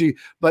high energy,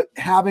 but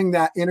having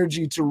that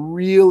energy to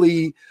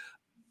really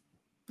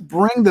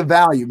bring the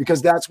value,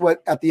 because that's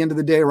what, at the end of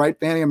the day, right,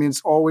 Fanny? I mean,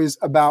 it's always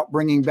about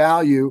bringing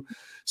value.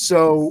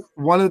 So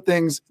one of the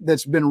things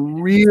that's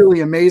been really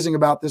amazing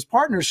about this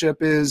partnership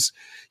is,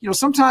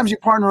 sometimes you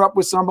partner up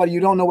with somebody, you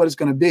don't know what it's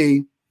going to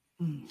be.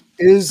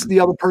 Is the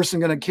other person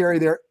going to carry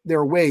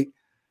their weight?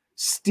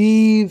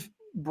 Steve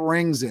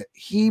brings it.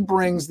 He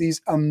brings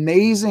these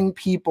amazing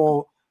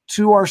people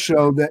to our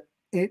show that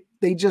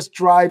they just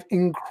drive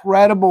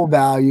incredible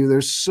value.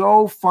 They're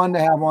so fun to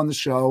have on the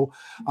show.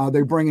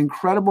 They bring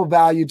incredible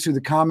value to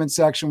the comment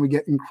section. We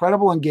get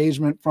incredible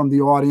engagement from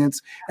the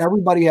audience.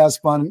 Everybody has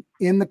fun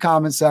in the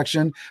comment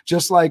section,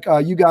 just like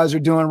you guys are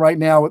doing right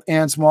now with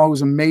Ann Small,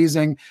 who's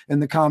amazing in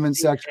the comment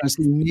section. I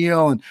see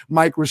Neil and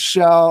Mike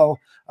Rochelle.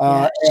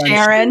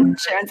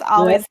 Sharon's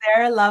always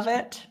there. Love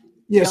it.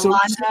 Yeah.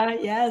 Yolanda,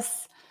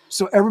 yes.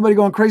 So everybody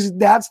going crazy.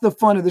 That's the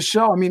fun of the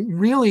show. I mean,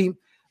 really,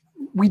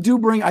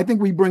 I think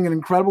we bring an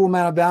incredible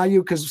amount of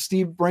value because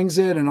Steve brings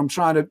it, and I'm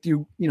trying to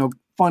do,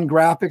 fun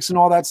graphics and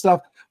all that stuff,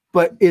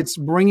 but it's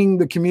bringing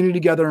the community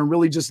together and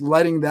really just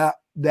letting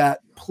that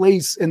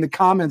place in the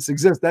comments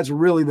exist. That's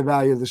really the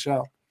value of the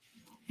show.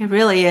 It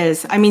really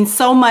is. I mean,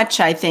 so much,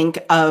 I think,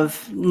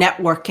 of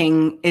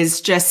networking is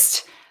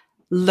just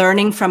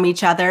learning from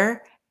each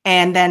other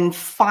and then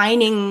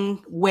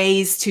finding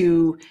ways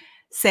to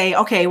say,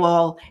 okay,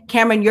 well,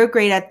 Cameron, you're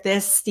great at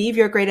this. Steve,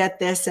 you're great at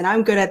this. And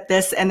I'm good at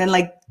this. And then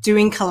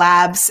doing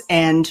collabs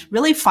and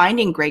really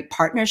finding great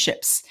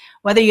partnerships.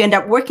 Whether you end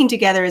up working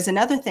together is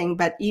another thing,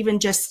 but even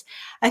just,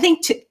 I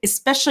think,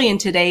 especially in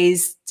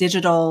today's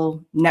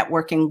digital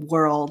networking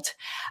world,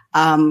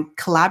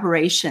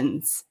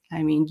 collaborations.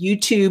 I mean,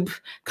 YouTube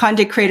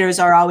content creators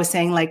are always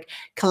saying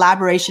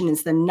collaboration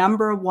is the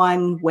number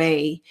one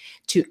way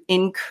to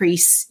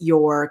increase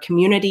your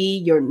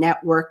community, your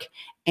network,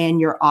 and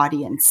your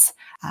audience.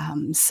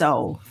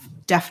 So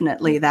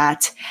definitely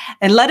that.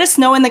 And let us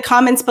know in the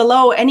comments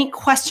below any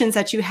questions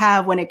that you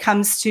have when it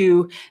comes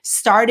to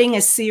starting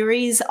a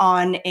series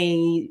on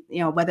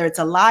whether it's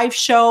a live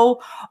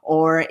show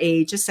or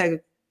just a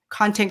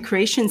content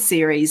creation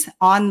series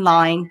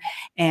online,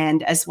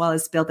 and as well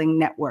as building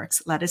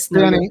networks. Let us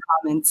know in the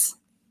comments.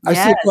 I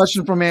see a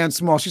question from Ann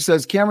Small. She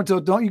says, Cameron,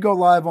 don't you go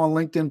live on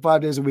LinkedIn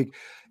 5 days a week?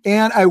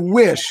 And I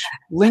wish.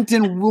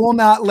 LinkedIn will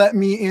not let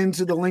me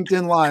into the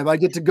LinkedIn Live. I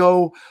get to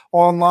go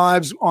on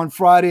lives on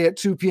Friday at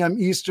 2 p.m.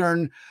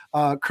 Eastern,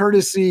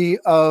 courtesy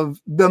of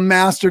the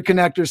master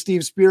connector,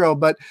 Steve Spiro,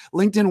 but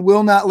LinkedIn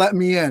will not let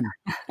me in.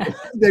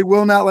 They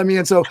will not let me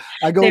in. So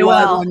I go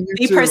live on YouTube.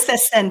 Be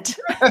persistent.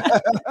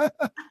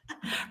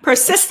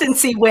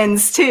 Persistency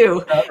wins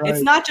too. Right.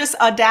 It's not just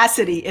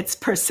audacity, it's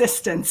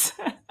persistence.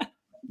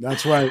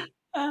 That's right.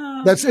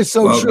 It's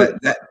so true.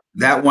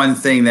 That one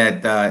thing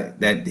that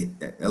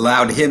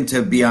allowed him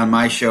to be on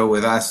my show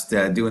with us,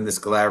 doing this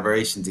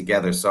collaboration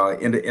together. So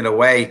in a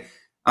way,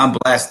 I'm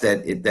blessed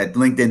that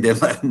LinkedIn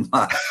didn't let him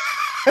on.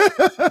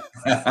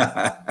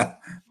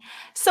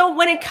 So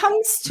when it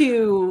comes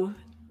to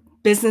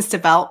business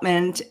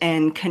development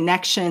and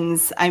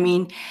connections, I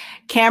mean,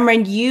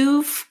 Cameron,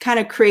 you've kind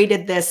of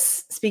created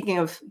this, speaking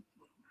of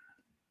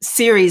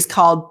series,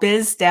 called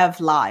Biz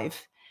Dev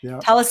Live. Yeah.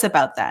 Tell us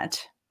about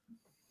that.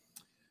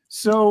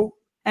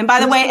 And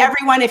by the way,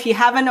 everyone, if you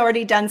haven't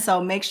already done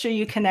so, make sure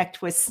you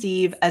connect with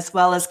Steve as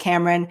well as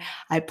Cameron.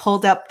 I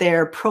pulled up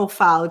their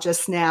profile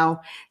just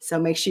now, so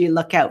make sure you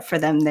look out for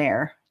them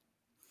there.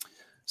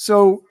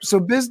 So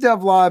Biz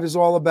Dev Live is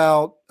all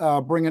about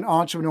bringing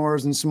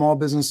entrepreneurs and small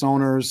business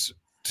owners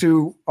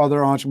to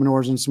other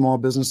entrepreneurs and small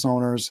business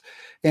owners.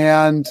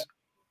 And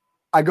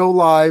I go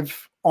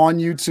live on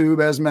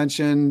YouTube, as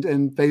mentioned,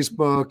 and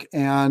Facebook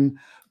and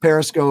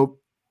Periscope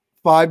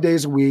 5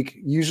 days a week,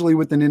 usually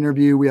with an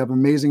interview. We have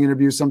amazing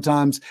interviews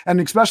sometimes. And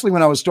especially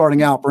when I was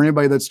starting out, for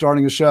anybody that's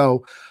starting a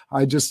show,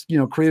 I just,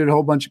 created a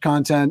whole bunch of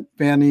content.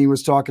 Fanny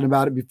was talking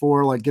about it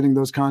before, like getting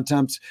those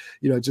contents,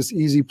 just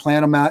easy,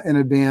 plan them out in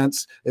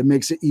advance. It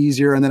makes it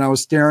easier. And then I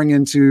was staring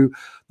into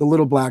the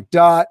little black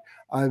dot.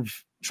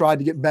 I've tried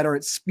to get better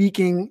at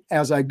speaking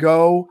as I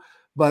go,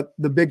 but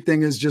the big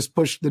thing is just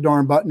push the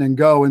darn button and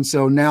go. And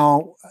so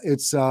now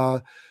it's,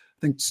 I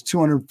think it's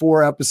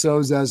 204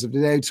 episodes as of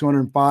today,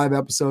 205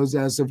 episodes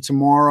as of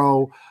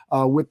tomorrow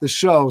with the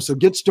show. So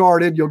get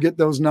started. You'll get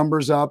those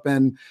numbers up.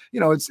 And,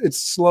 it's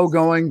slow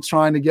going,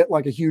 trying to get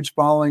like a huge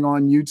following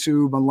on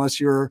YouTube, unless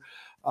you're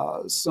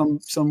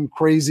some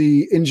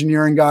crazy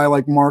engineering guy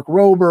like Mark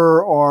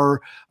Rober,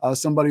 or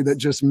somebody that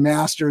just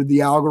mastered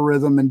the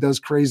algorithm and does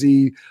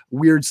crazy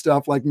weird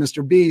stuff like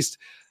Mr. Beast.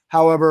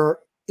 However,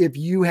 if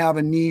you have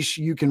a niche,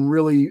 you can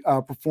really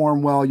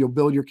perform well. You'll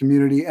build your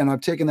community. And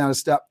I've taken that a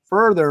step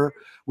further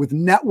with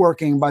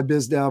networking by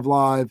BizDev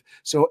Live.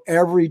 So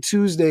every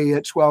Tuesday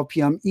at 12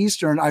 p.m.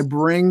 Eastern, I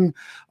bring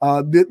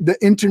the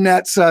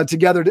internets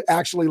together to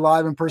actually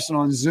live in person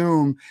on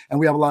Zoom. And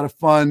we have a lot of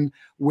fun,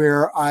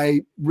 where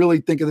I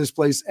really think of this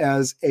place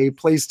as a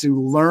place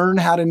to learn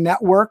how to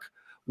network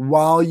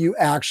while you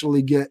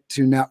actually get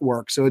to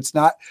network. So it's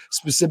not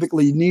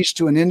specifically niche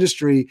to an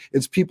industry.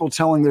 It's people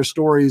telling their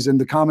stories.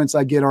 And the comments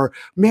I get are,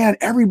 man,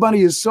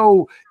 everybody is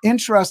so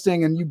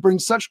interesting and you bring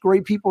such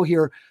great people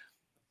here.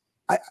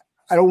 I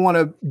don't want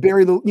to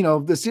bury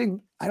the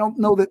thing. I don't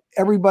know that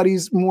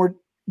everybody's more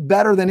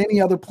better than any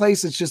other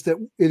place. It's just that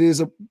it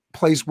is a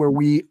place where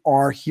we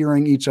are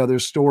hearing each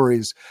other's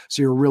stories.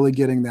 So you're really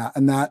getting that.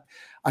 And that,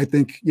 I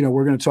think,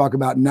 we're going to talk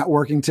about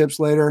networking tips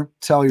later.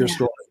 Tell your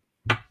story.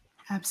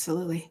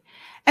 Absolutely.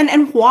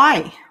 And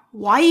why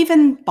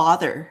even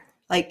bother?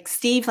 Like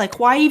Steve,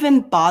 why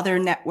even bother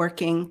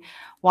networking?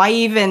 Why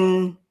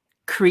even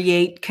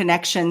create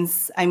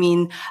connections? I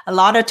mean, a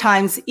lot of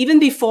times, even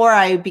before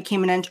I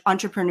became an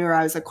entrepreneur,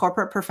 I was a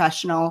corporate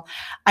professional.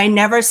 I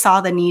never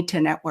saw the need to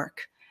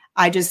network.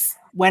 I just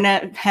went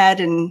ahead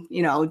and,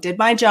 did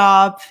my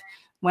job,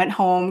 went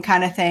home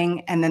kind of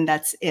thing. And then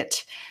that's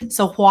it.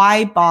 So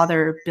why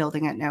bother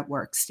building a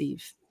network,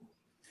 Steve?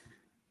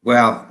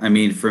 Well, I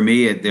mean, for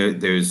me,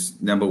 there's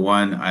number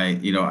one,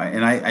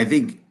 I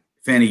think,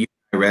 Fanny, you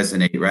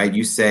resonate, right?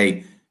 You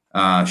say,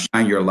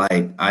 shine your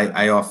light.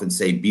 I often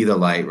say, be the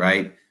light,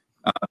 right?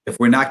 If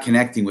we're not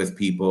connecting with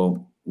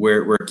people,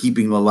 we're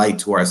keeping the light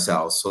to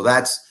ourselves. So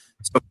that's,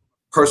 from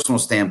a personal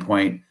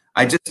standpoint,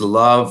 I just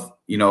love,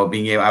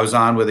 being able, I was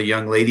on with a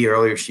young lady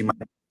earlier. She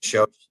might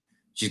show,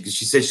 she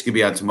said she could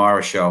be on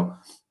tomorrow's show.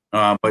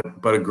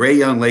 But a great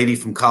young lady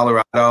from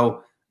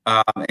Colorado.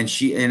 And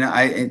she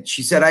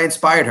said I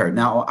inspired her.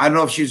 Now, I don't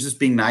know if she was just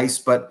being nice,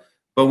 but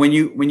when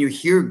you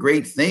hear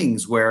great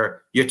things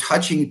where you're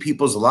touching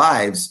people's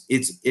lives,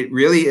 it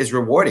really is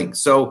rewarding.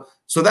 So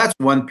that's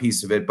one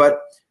piece of it.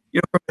 But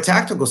from a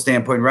tactical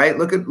standpoint, right?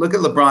 Look at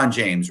LeBron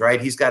James, right?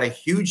 He's got a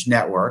huge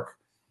network.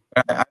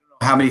 I don't know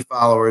how many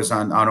followers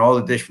on all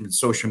the different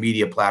social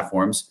media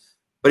platforms,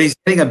 but he's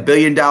getting $1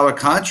 billion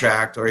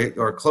contract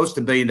or close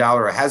to $1 billion,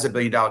 or has $1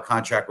 billion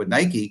contract with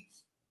Nike.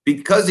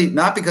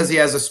 Not because he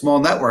has a small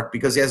network,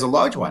 because he has a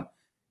large one.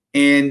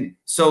 And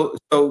so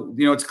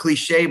it's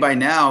cliche by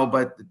now,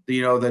 but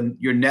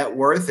your net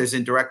worth is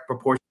in direct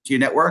proportion to your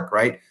network,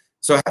 right?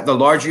 So the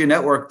larger your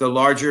network, the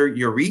larger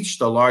your reach,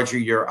 the larger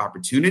your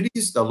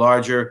opportunities, the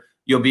larger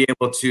you'll be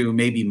able to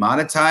maybe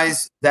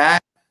monetize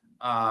that.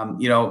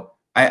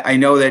 I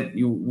know that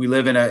we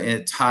live in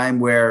a time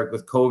where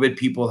with COVID,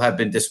 people have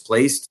been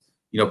displaced.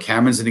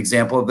 Cameron's an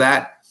example of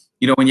that.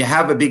 When you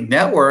have a big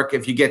network,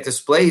 if you get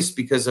displaced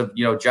because of,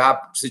 job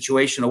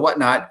situation or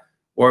whatnot,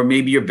 or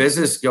maybe your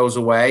business goes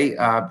away,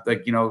 kind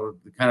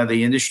of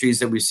the industries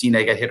that we've seen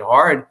that get hit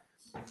hard,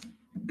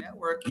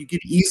 network, you can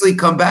easily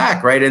come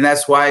back, right? And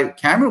that's why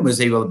Cameron was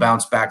able to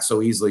bounce back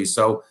so easily.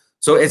 So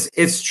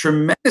it's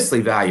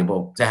tremendously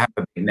valuable to have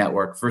a big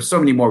network for so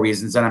many more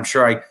reasons. And I'm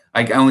sure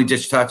I only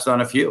just touched on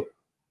a few.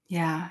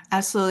 Yeah,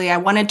 absolutely. I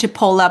wanted to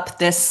pull up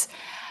this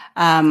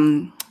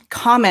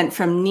comment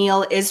from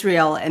Neil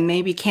Israel, and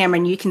maybe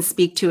Cameron, you can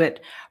speak to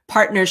it.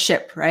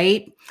 Partnership,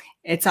 right?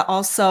 It's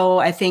also,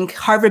 I think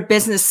Harvard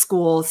Business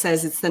School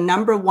says it's the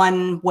number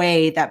one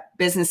way that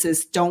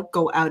businesses don't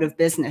go out of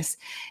business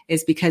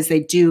is because they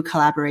do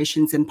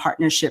collaborations and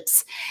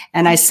partnerships.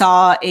 And I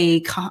saw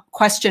a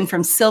question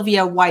from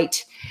Sylvia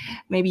White.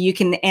 Maybe you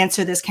can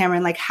answer this,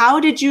 Cameron. How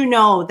did you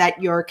know that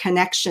your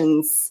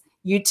connections,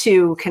 you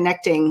two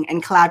connecting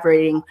and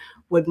collaborating,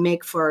 would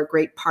make for a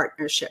great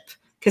partnership?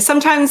 Because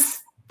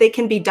sometimes they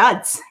can be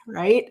duds,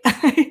 right?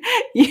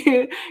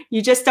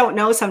 you just don't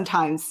know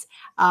sometimes.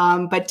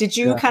 But did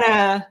you kind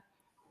of,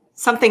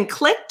 something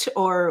clicked,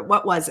 or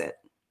what was it?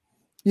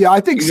 Yeah, I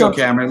think so.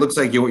 Cameron, it looks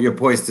like you're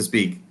poised to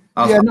speak.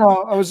 I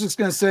was just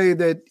going to say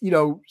that,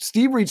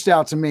 Steve reached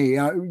out to me.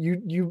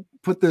 You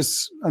put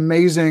this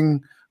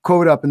amazing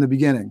quote up in the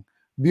beginning: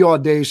 be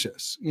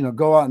audacious,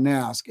 go out and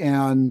ask.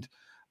 And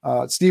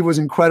Steve was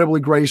incredibly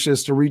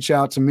gracious to reach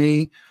out to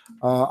me.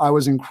 I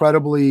was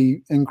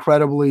incredibly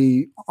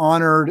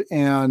honored,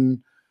 and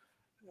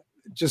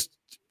just,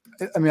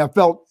 I mean,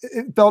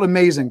 it felt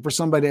amazing for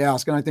somebody to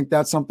ask. And I think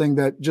that's something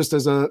that, just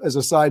as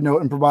a side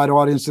note and provide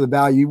audience to the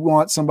value, you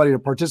want somebody to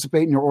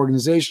participate in your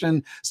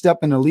organization, step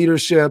into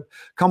leadership,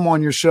 come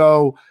on your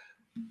show,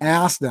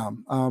 ask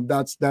them.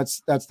 That's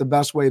the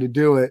best way to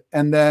do it.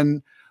 And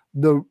then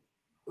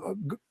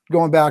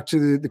going back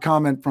to the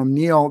comment from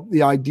Neil,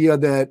 the idea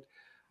that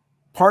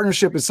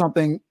partnership is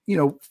something,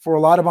 for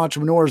a lot of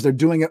entrepreneurs, they're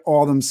doing it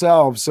all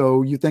themselves.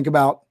 So you think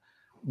about,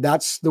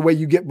 that's the way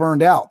you get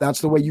burned out. That's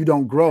the way you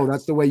don't grow.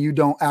 That's the way you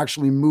don't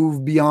actually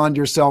move beyond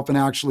yourself and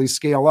actually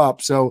scale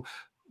up. So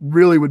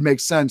really would make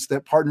sense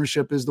that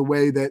partnership is the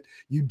way that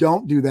you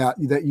don't do that,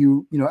 that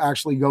you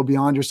actually go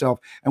beyond yourself.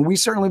 And we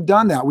certainly have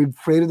done that. We've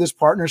created this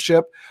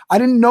partnership. I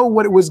didn't know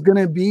what it was going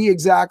to be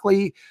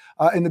exactly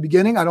in the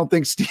beginning. I don't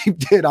think Steve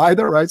did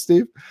either. Right,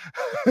 Steve?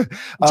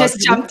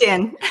 Just jumped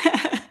in.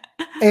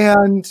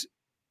 And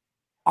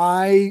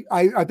I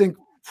think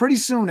pretty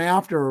soon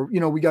after,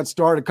 we got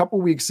started, a couple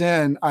of weeks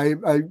in, I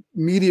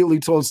immediately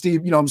told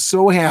Steve, I'm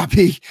so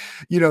happy,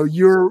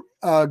 you're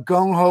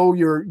gung ho.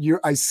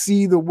 I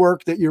see the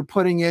work that you're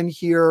putting in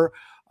here.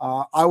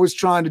 I was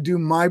trying to do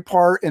my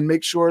part and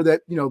make sure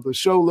that, the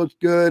show looked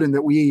good, and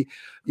that we,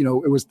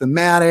 it was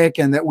thematic,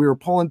 and that we were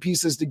pulling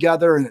pieces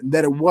together, and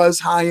that it was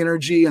high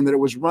energy, and that it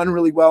was run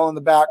really well in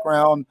the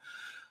background.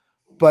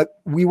 But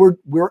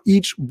we're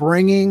each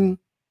bringing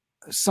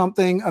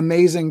something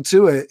amazing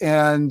to it.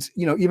 And,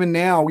 even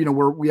now,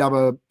 we have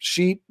a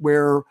sheet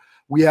where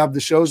we have the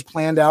shows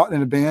planned out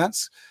in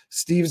advance.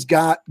 Steve's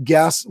got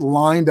guests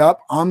lined up.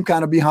 I'm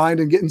kind of behind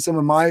and getting some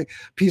of my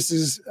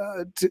pieces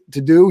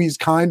to do. He's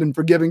kind and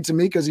forgiving to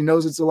me because he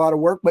knows it's a lot of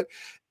work, but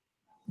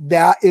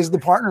that is the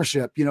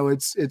partnership.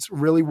 It's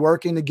really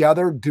working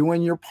together,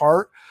 doing your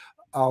part,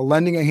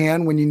 lending a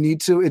hand when you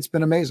need to. It's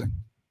been amazing.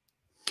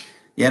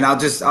 Yeah. And I'll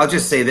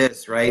just say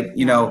this, right.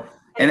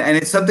 And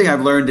it's something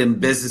I've learned in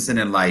business and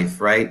in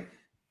life, right?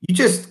 You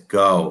just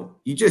go,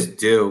 you just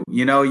do,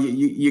 you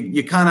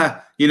kind of,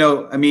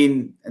 I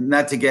mean,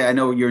 not to get, I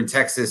know you're in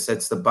Texas,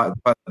 that's the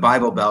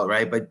Bible Belt,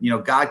 right? But,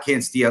 God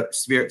can't steer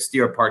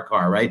a parked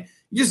car, right?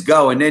 You just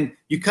go, and then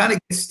you kind of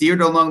get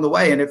steered along the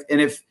way. And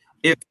if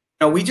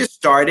we just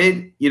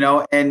started,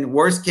 and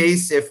worst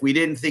case, if we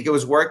didn't think it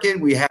was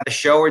working, we had a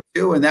show or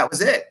two and that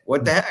was it.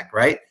 What the heck,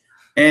 right?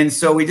 And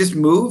so we just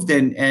moved,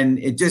 and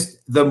it just,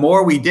 the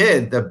more we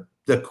did, the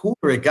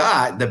cooler it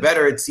got, the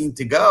better it seemed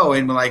to go.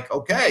 And we're like,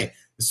 okay,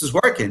 this is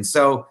working.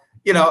 So,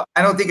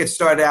 I don't think it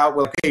started out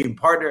with, okay,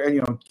 partner, and,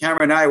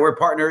 Cameron and I, we're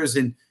partners,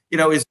 and,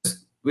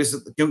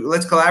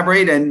 let's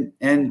collaborate. And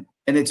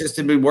it just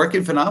had been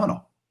working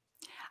phenomenal.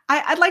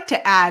 I'd like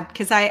to add,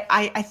 because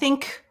I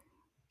think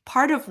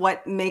part of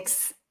what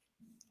makes,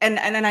 and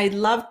I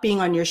love being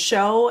on your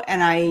show,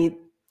 and I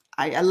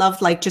love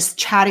just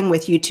chatting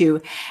with you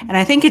two. And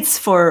I think it's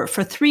for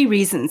three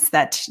reasons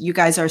that you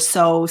guys are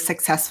so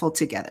successful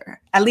together,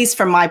 at least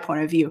from my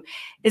point of view,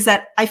 is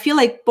that I feel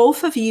like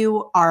both of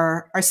you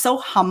are so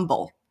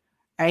humble,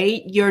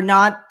 right? You're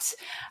not,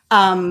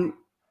 and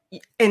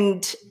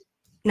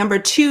number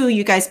two,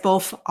 you guys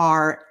both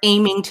are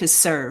aiming to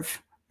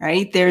serve,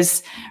 right?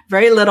 There's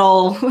very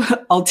little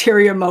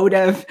ulterior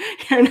motive.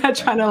 You're not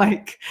trying to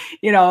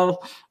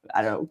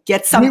I don't know,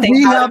 get something.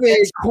 We have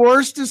a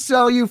course to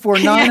sell you for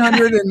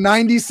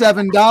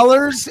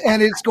 $997,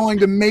 and it's going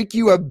to make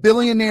you a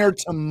billionaire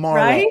tomorrow.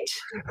 Right?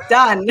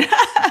 Done.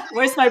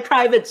 Where's my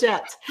private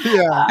jet?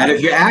 Yeah. And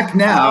if you act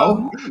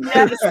now.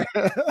 Yes.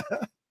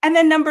 And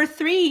then number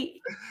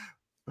three,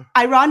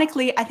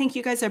 ironically, I think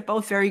you guys are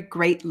both very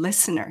great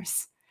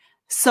listeners.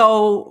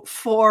 So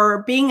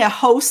for being a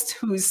host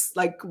whose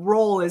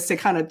role is to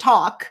kind of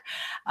talk,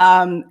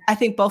 I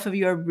think both of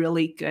you are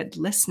really good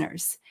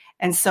listeners.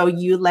 And so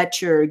you let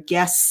your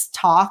guests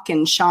talk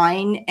and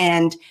shine,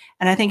 and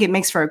I think it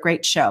makes for a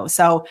great show.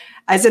 So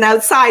as an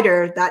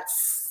outsider,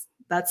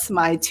 that's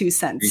my 2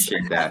 cents.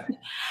 Appreciate that.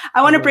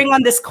 I want to bring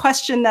on this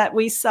question that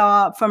we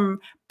saw from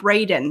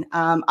Braden.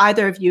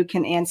 Either of you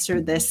can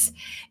answer this.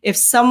 If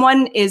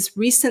someone is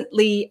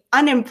recently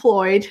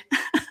unemployed,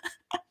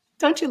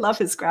 don't you love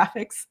his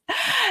graphics?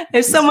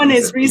 If someone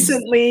is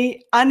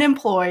recently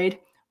unemployed,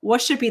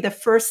 what should be the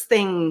first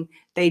thing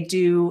they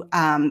do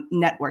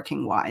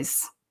networking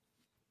wise?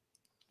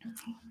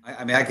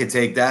 I mean, I could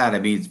take that. I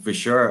mean, for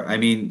sure. I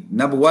mean,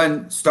 number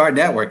one, start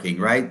networking,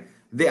 right? I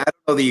don't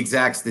know the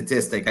exact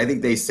statistic. I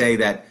think they say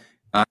that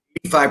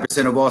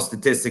 85% of all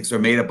statistics are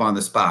made up on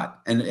the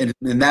spot. And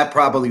that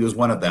probably was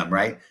one of them,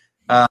 right?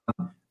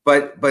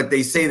 But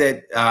they say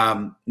that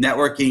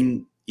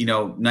networking,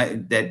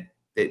 that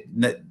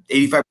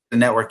 85% of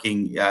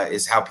networking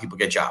is how people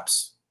get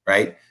jobs,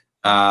 right?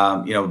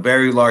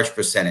 Very large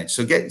percentage.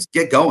 So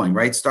get going,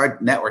 right?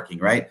 Start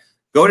networking, right?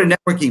 Go to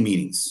networking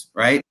meetings,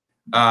 right?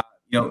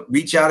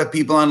 Reach out to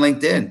people on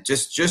LinkedIn.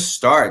 Just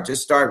start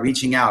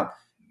reaching out,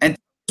 and tell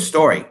your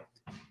story,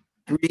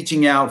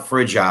 reaching out for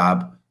a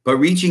job, but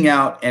reaching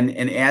out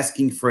and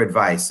asking for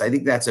advice. I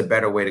think that's a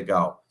better way to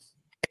go.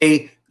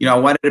 Hey, I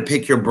wanted to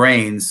pick your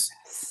brains.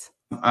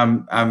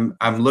 I'm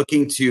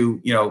looking to,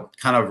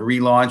 kind of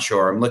relaunch,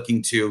 or I'm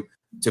looking to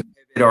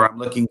pivot, or I'm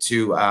looking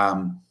to,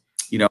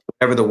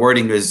 whatever the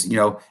wording is,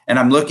 and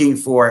I'm looking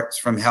for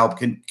some help.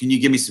 Can you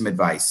give me some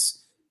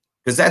advice?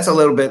 Because that's a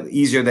little bit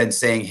easier than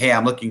saying, hey,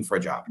 I'm looking for a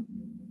job.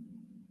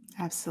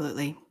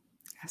 Absolutely.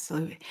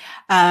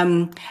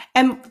 And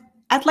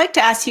I'd like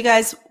to ask you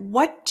guys,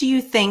 what do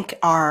you think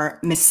are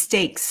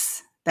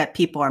mistakes that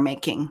people are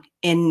making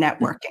in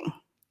networking?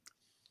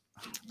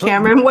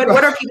 Cameron, what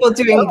are people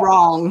doing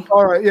wrong?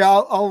 All right.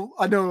 Yeah,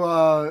 I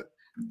know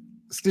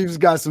Steve's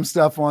got some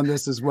stuff on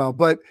this as well,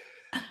 but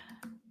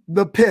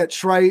the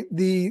pitch, right?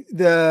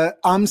 The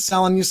I'm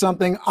selling you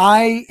something.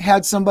 I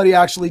had somebody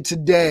actually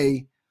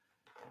today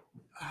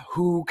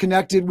who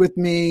connected with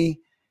me,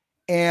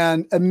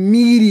 and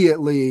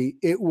immediately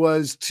it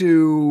was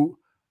to,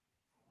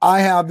 I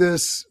have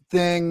this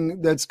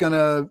thing that's going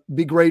to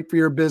be great for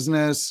your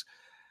business.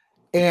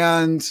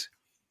 And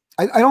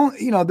I don't,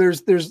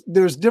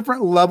 there's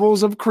different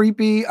levels of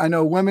creepy. I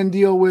know women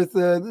deal with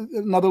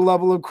another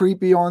level of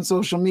creepy on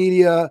social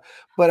media,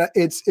 but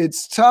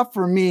it's tough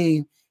for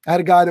me. I had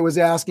a guy that was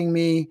asking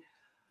me,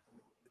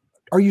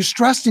 are you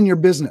stressed in your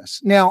business?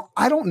 Now,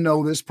 I don't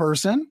know this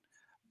person.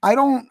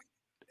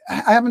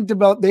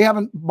 they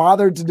haven't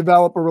bothered to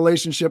develop a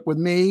relationship with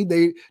me.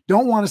 They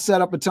don't want to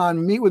set up a time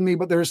to meet with me,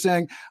 but they're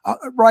saying,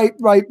 right.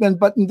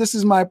 But this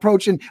is my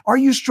approach. And are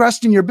you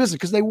stressed in your business?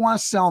 Because they want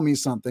to sell me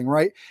something.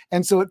 Right.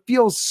 And so it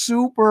feels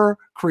super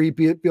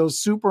creepy. It feels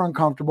super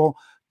uncomfortable.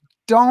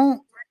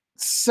 Don't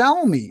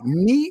sell me,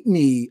 meet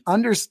me,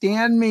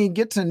 understand me,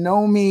 get to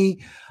know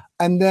me.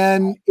 And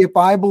then if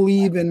I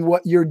believe in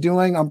what you're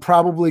doing, I'm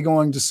probably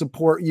going to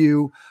support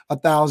you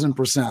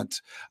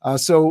 1,000%.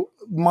 So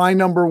my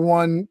number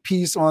one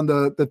piece on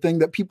the thing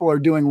that people are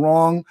doing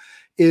wrong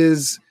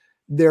is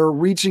they're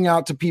reaching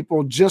out to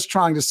people just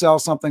trying to sell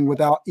something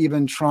without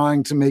even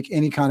trying to make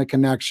any kind of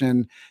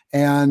connection.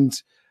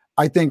 And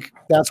I think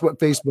that's what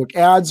Facebook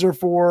ads are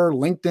for,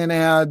 LinkedIn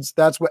ads.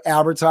 That's what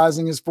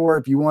advertising is for.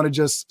 If you want to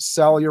just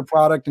sell your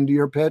product and do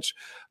your pitch,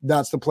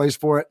 that's the place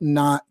for it,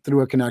 not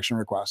through a connection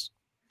request.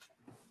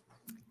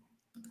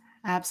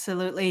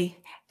 Absolutely.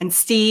 And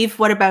Steve,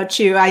 what about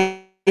you?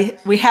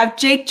 We have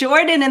Jake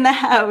Jordan in the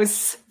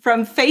house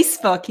from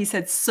Facebook. He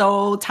said,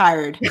 so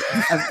tired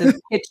of the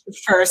pitch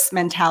first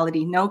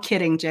mentality. No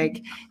kidding,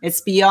 Jake.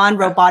 It's beyond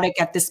robotic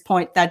at this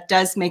point. That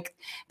does make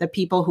the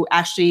people who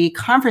actually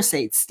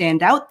conversate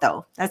stand out,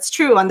 though. That's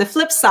true. On the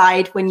flip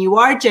side, when you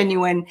are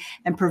genuine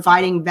and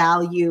providing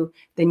value,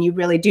 then you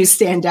really do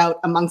stand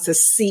out amongst a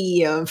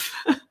sea of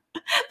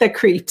the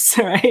creeps,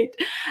 right?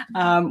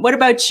 What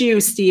about you,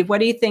 Steve? What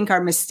do you think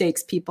are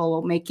mistakes people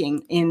are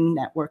making in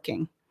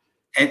networking?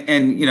 And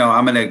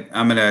I'm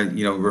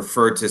gonna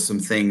refer to some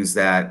things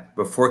that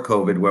before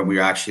COVID, when we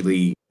were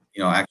actually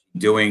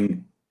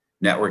doing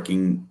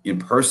networking in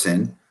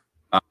person,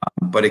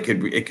 but it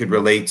could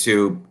relate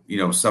to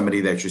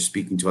somebody that you're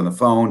speaking to on the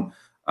phone.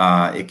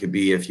 It could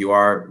be if you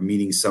are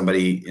meeting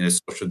somebody in a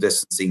social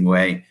distancing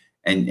way,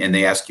 and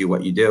they ask you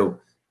what you do.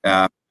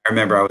 I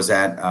remember I was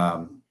at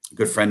a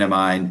good friend of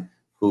mine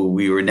who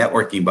we were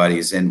networking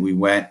buddies, and we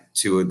went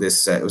to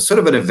this. It was sort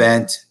of an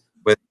event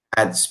with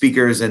had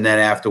speakers, and then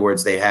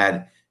afterwards they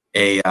had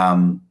a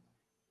the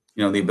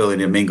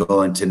ability to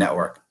mingle and to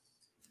network.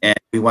 And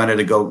we wanted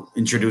to go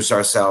introduce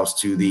ourselves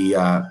to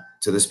the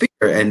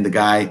speaker, and the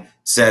guy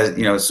says,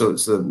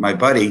 so my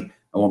buddy,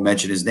 I won't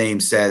mention his name,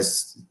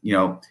 says,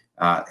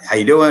 how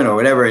you doing or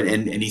whatever,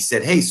 and he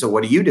said, hey, so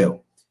what do you do?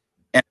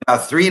 And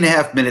about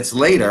 3.5 minutes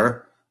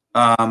later,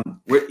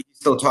 we're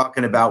still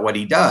talking about what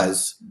he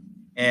does.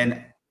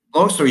 And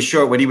long story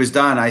short, when he was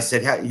done, I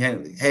said,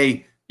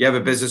 hey, you have a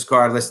business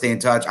card, let's stay in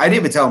touch. I didn't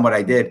even tell him what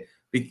I did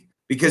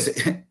because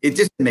it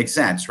just didn't make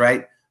sense,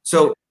 right?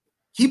 So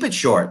keep it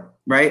short,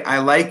 right? I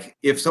like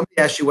if somebody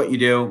asks you what you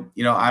do,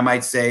 I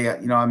might say,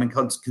 I'm in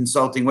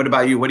consulting. What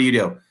about you? What do you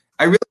do?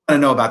 I really want to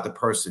know about the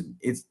person.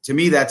 It's to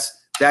me, that's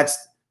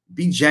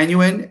be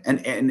genuine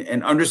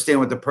and understand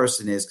what the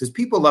person is, because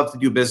people love to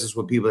do business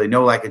with people they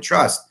know, like, and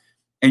trust.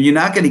 And you're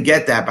not going to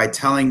get that by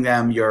telling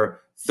them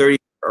your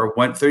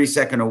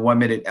 30-second or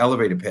 1-minute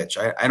elevator pitch.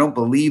 I don't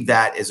believe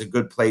that is a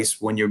good place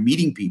when you're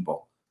meeting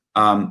people.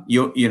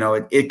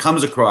 It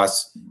comes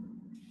across.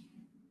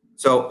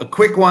 So a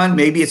quick one,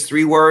 maybe it's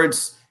 3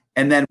 words,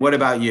 and then what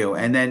about you?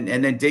 And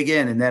then dig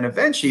in, and then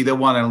eventually they'll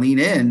want to lean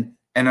in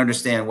and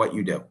understand what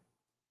you do.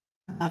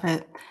 Love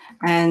it.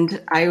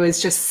 And I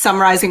was just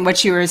summarizing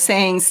what you were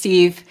saying,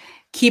 Steve.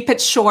 Keep it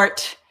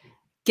short,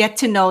 get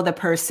to know the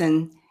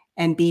person,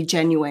 and be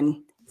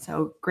genuine.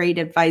 So great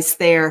advice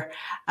there.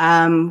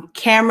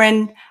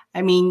 Cameron,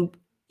 I mean,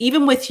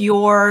 even with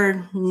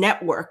your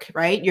network,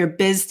 right, your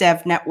biz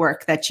dev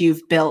network that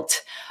you've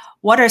built,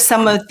 what are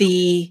some of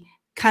the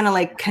kind of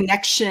like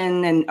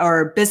connection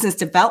or business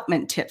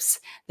development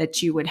tips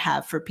that you would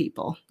have for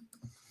people?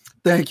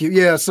 Thank you.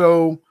 Yeah.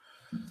 So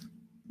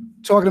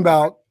talking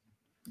about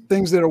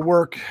things that will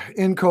work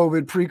in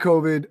COVID,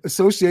 pre-COVID,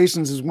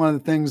 associations is one of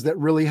the things that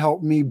really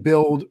helped me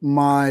build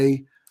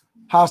my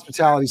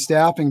hospitality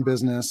staffing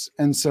business.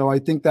 And so I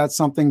think that's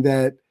something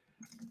that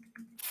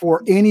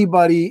for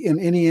anybody in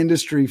any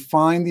industry,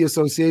 find the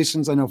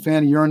associations. I know,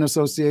 Fanny, you're in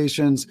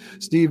associations.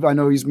 Steve, I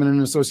know he's been in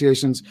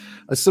associations.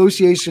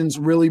 Associations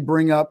really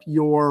bring up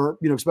your,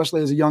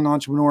 especially as a young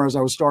entrepreneur, as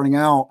I was starting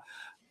out,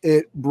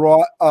 it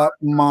brought up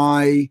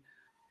my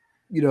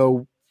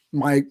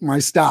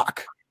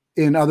stock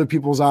in other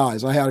people's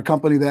eyes. I had a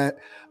company that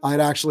I had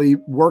actually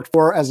worked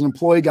for as an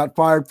employee, got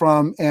fired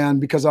from,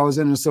 and because I was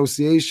in an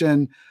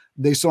association,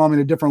 they saw me in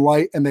a different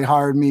light and they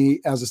hired me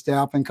as a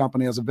staffing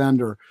company, as a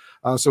vendor.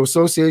 So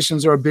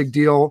associations are a big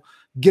deal.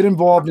 Get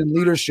involved in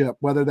leadership,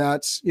 whether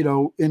that's,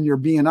 in your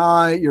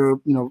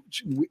BNI,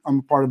 I'm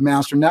a part of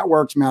master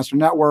networks,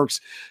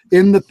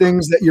 in the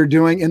things that you're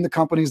doing, in the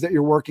companies that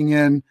you're working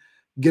in.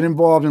 Get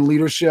involved in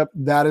leadership.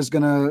 That is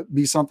going to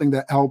be something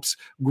that helps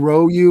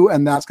grow you,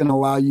 and that's going to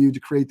allow you to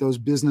create those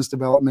business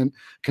development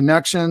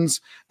connections.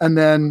 And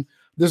then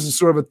this is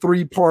sort of a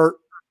 3-part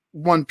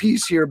one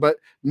piece here, but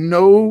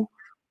know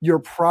your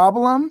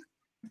problem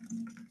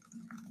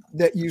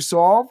that you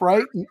solve,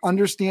 right? And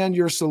understand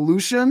your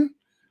solution,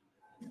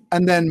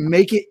 and then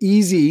make it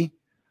easy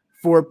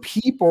for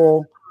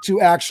people to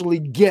actually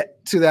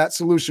get to that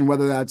solution,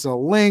 whether that's a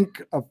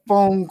link, a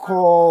phone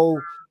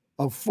call,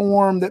 a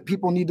form that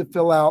people need to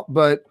fill out.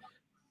 But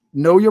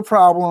know your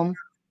problem,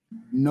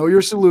 know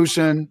your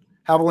solution,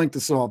 have a link to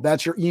solve.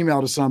 That's your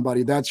email to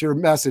somebody. That's your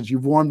message.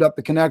 You've warmed up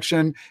the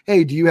connection.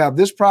 Hey, do you have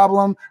this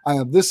problem? I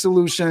have this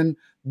solution.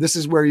 This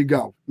is where you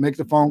go. Make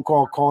the phone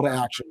call to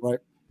action, right?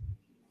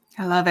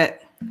 I love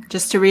it.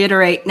 Just to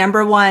reiterate,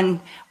 number 1,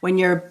 when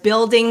you're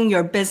building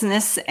your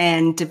business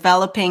and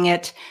developing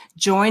it,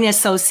 join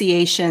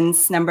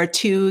associations. Number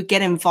 2,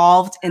 get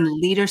involved in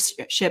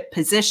leadership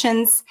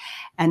positions.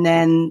 And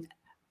then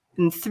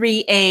in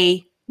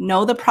 3A,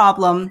 know the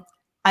problem,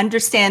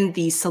 understand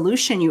the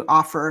solution you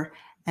offer,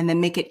 and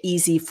then make it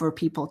easy for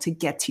people to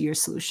get to your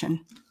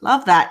solution.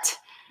 Love that.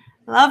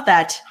 Love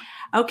that.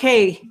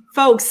 Okay,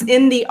 folks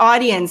in the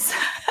audience,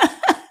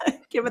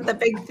 give it the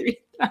big 3.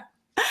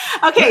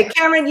 Okay,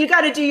 Cameron, you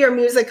got to do your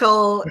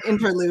musical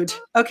interlude.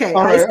 Okay,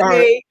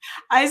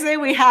 I say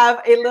we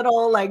have a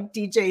little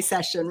DJ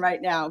session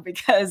right now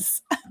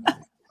because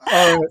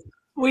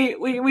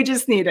we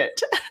just need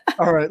it.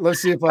 All right,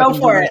 let's see if I Go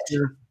can for do it. this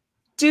here.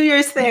 Do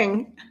your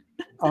thing.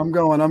 I'm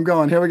going.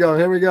 Here we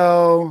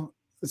go.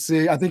 Let's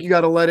see. I think you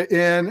got to let it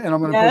in, and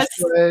I'm going to push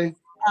play.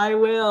 I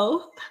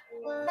will.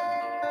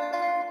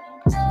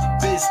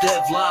 Biz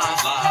Dev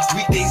Live,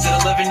 weekdays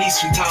at 11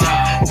 Eastern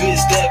Time.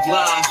 Biz Dev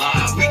Live,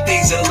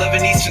 weekdays at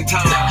 11 Eastern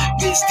Time.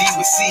 Biz D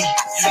with C,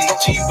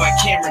 brought to you by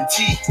Cameron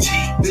T.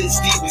 Biz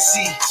D with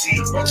C,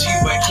 brought to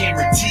you by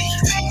Cameron T.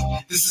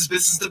 This is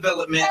business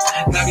development,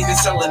 not even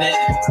selling it.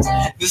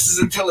 This is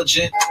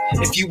intelligent.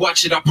 If you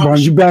watch it, I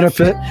promise you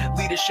benefit.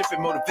 Leadership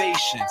and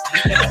motivation.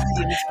 Is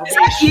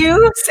that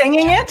you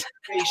singing it?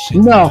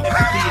 No.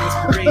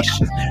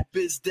 Inspiration.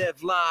 Biz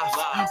Dev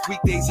Live,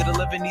 weekdays at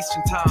 11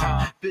 Eastern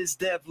Time. Biz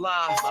Dev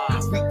Live,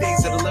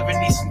 weekdays at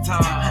 11 Eastern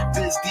Time.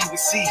 Biz D with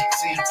C,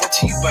 brought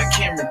to you by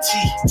Cameron T.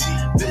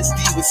 Biz D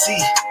with C,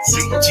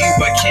 brought to you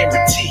by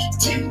Cameron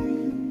T.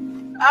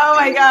 Oh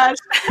my gosh.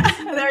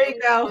 There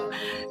you go.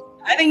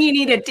 I think you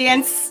need a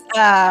dance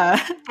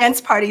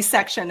party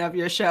section of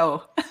your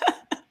show.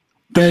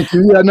 Thank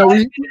you. Yeah, no,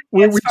 we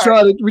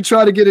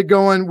try to get it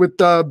going with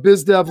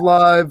Biz Dev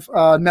Live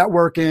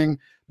networking.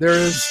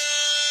 There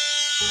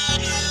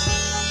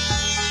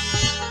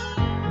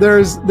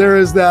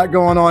is that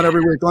going on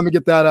every week. Let me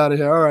get that out of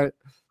here. All right,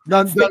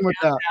 done with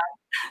that.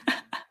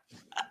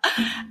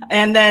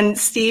 And then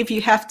Steve,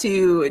 you have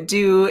to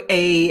do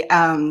a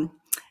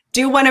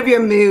do one of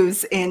your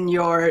moves in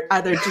your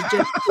other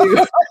jiu-jitsu.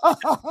 I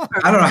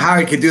don't know how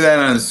I could do that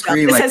on a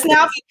screen. This has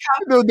now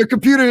become the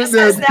computer's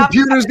going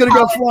to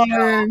go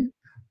flying.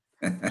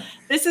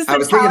 This is. I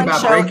was thinking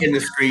about breaking the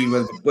screen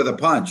with a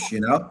punch.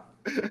 There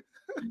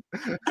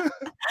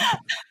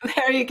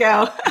you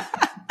go.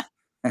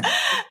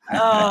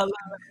 Oh,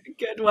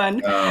 good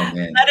one. Oh,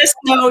 man. Let us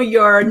know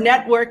your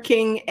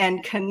networking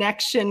and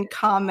connection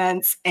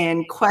comments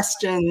and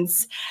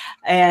questions,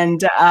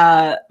 and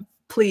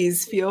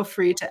please feel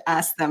free to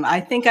ask them.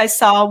 I think I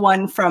saw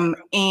one from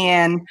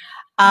Anne.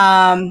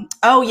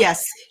 Oh,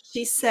 yes.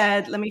 She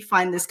said, let me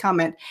find this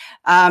comment.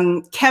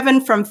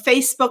 Kevin from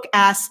Facebook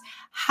asked,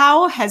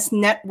 how has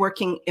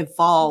networking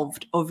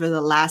evolved over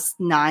the last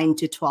 9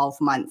 to 12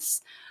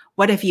 months?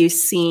 What have you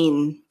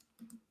seen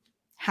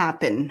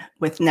happen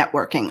with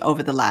networking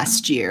over the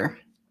last year?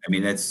 I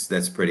mean,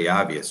 that's pretty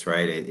obvious,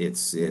 right?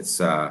 It's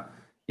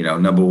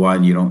number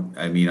one,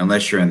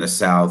 unless you're in the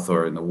South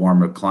or in the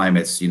warmer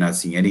climates, you're not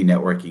seeing any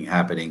networking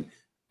happening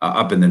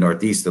up in the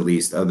Northeast, at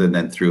least, other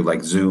than through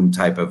like Zoom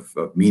type of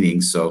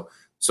meetings. So,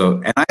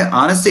 and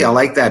I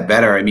like that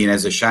better. I mean,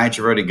 as a shy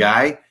introverted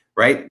guy,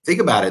 right? Think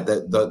about it,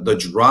 the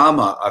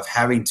drama of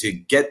having to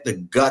get the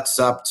guts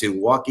up to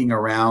walking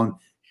around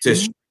to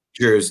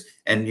strangers,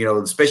 and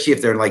especially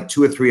if they're like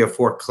 2 or 3 or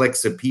 4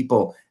 clicks of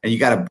people, and you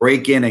got to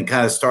break in and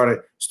kind of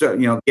start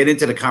get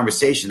into the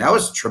conversation. That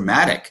was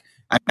traumatic.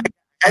 I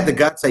had the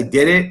guts. I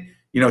did it.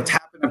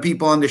 tapping on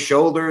people on the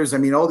shoulders. I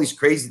mean, all these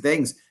crazy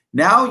things.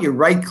 Now you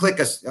right click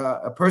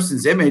a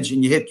person's image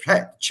and you hit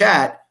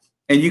chat,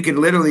 and you can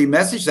literally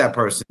message that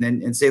person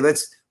and say,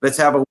 let's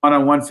have a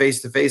one-on-one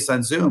face-to-face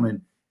on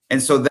Zoom.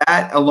 And so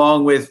that,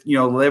 along with,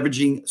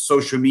 leveraging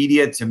social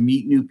media to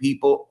meet new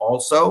people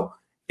also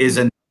is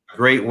a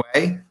great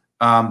way.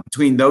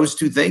 Between those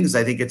two things,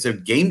 I think it's a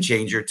game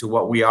changer to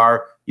what we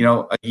are,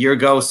 a year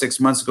ago, 6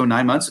 months ago,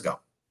 9 months ago.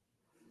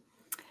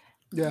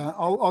 Yeah,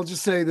 I'll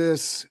just say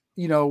this,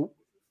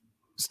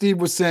 Steve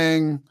was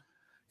saying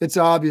it's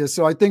obvious.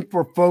 So I think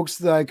for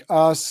folks like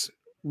us,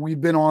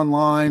 we've been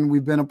online,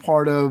 we've been a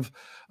part of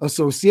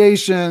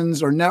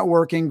associations or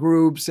networking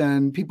groups,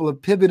 and people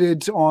have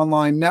pivoted to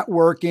online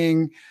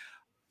networking.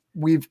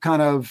 We've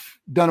kind of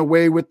done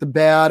away with the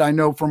bad. I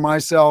know for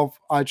myself,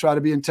 I try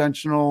to be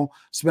intentional,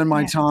 spend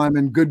my time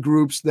in good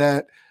groups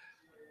that,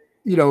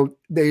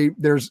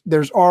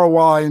 there's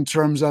ROI in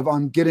terms of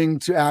I'm getting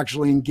to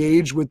actually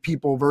engage with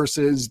people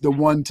versus the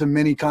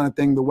one-to-many kind of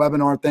thing, the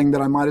webinar thing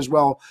that I might as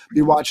well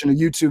be watching a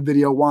YouTube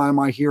video. Why am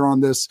I here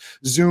on this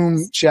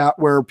Zoom chat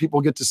where people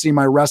get to see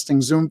my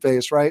resting Zoom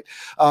face, right?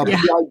 But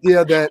the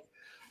idea that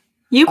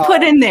you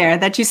put in there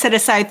that you set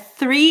aside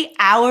 3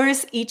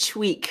 hours each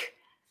week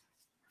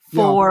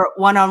for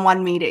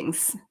one-on-one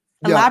meetings.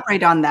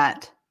 Elaborate on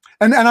that.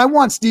 And I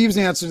want Steve's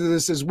answer to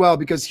this as well,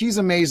 because he's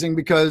amazing,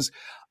 because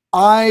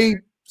I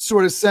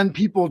sort of send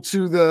people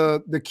to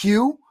the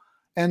queue.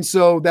 And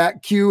so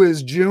that queue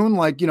is June.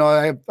 Like,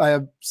 I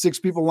have 6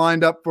 people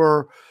lined up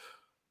for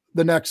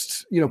the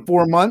next,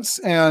 4 months.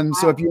 And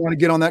so if you want to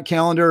get on that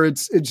calendar,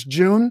 it's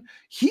June.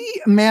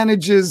 He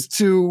manages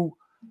to,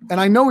 and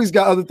I know he's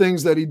got other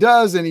things that he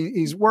does, and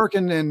he's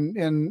working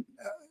and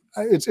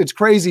it's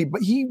crazy,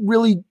 but he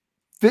really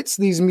fits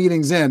these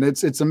meetings in.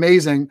 It's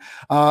amazing.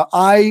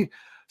 I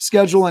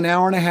schedule an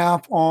hour and a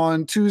half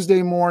on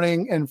Tuesday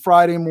morning and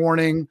Friday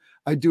morning.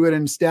 I do it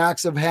in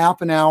stacks of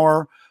half an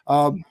hour.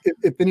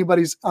 If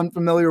anybody's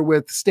unfamiliar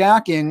with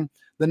stacking,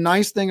 the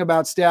nice thing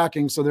about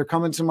stacking, so they're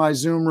coming to my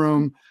Zoom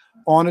room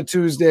on a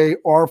Tuesday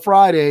or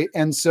Friday.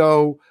 And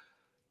so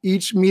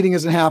each meeting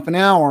is a half an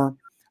hour.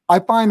 I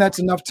find that's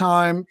enough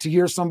time to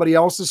hear somebody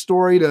else's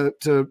story,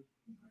 to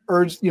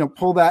urge,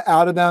 pull that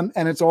out of them.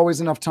 And it's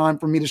always enough time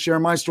for me to share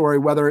my story,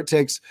 whether it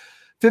takes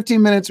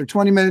 15 minutes or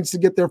 20 minutes to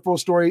get their full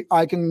story.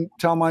 I can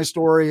tell my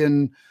story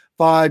in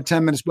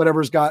 5-10 minutes,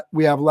 whatever's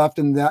we have left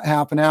in that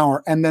half an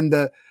hour. And then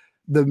the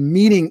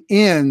meeting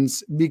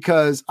ends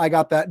because I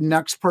got that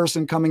next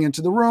person coming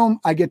into the room.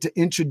 I get to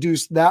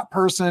introduce that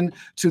person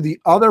to the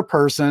other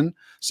person.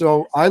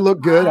 So I look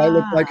good. I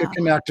look like a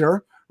connector,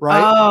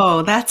 right?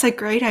 Oh, that's a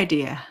great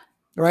idea.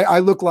 Right. I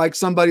look like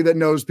somebody that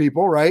knows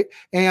people, right?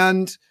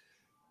 And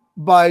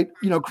by,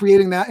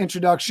 creating that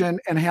introduction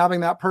and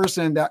having that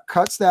person, that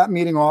cuts that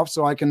meeting off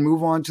so I can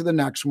move on to the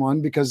next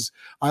one, because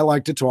I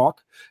like to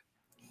talk.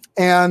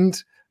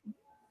 And,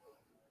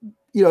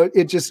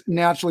 it just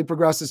naturally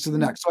progresses to the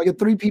next. So I get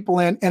 3 people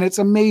in, and it's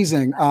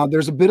amazing.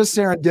 There's a bit of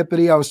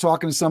serendipity. I was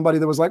talking to somebody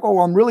that was like, oh,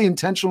 well, I'm really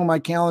intentional in my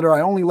calendar.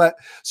 I only let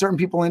certain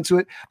people into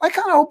it. I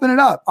kind of open it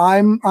up.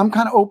 I'm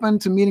kind of open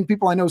to meeting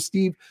people. I know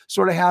Steve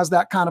sort of has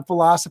that kind of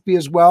philosophy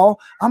as well.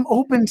 I'm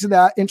open to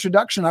that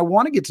introduction. I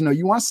want to get to know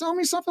you. Want to sell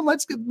me something?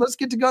 Let's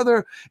get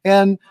together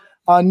and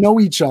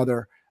know each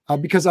other,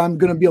 because I'm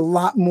going to be a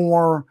lot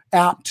more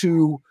apt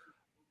to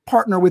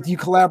partner with you,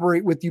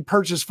 collaborate with you,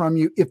 purchase from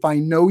you if I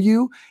know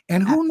you.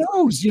 And who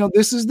knows,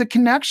 this is the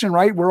connection,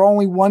 right? We're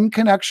only one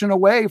connection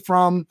away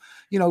from,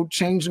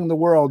 changing the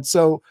world.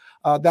 So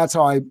that's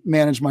how I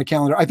manage my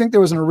calendar. I think there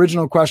was an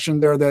original question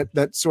there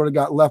that sort of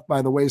got left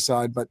by the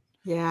wayside, but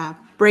yeah.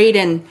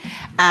 Braden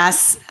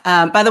asks,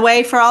 by the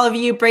way, for all of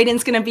you,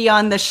 Braden's going to be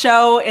on the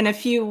show in a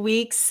few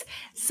weeks.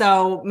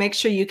 So make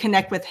sure you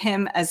connect with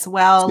him as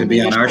well. He'll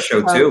be on our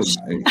show too.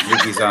 I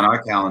think he's on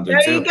our calendar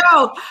there too. There you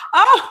go.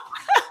 Oh,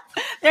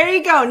 there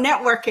you go.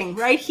 Networking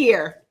right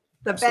here.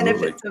 The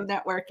benefits of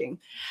networking.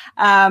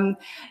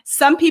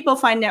 Some people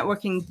find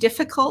networking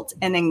difficult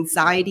and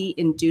anxiety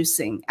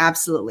inducing.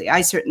 Absolutely.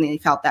 I certainly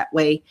felt that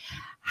way.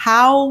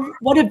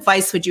 What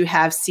advice would you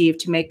have, Steve,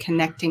 to make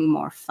connecting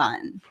more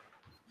fun?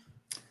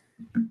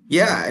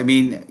 Yeah. I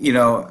mean,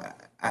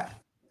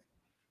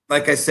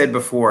 like I said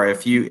before,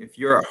 if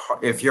your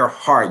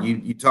heart,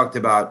 you talked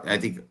about, I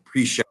think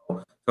pre-show,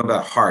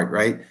 about heart,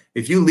 right?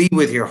 If you lead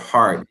with your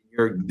heart,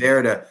 you're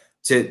there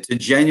to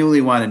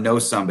genuinely want to know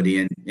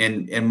somebody,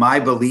 and my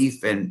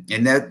belief, and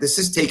that this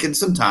has taken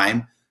some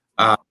time,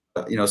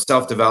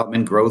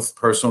 self-development, growth,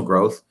 personal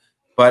growth.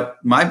 But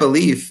my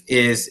belief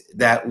is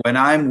that when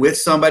I'm with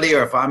somebody,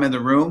 or if I'm in the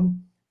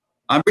room,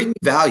 I'm bringing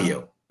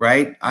value,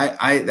 right?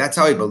 I that's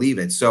how I believe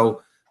it.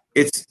 So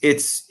it's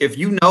if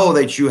you know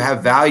that you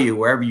have value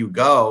wherever you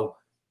go,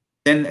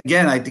 then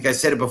again, I think I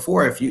said it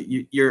before, if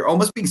you're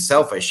almost being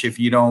selfish if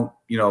you don't,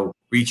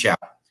 reach out.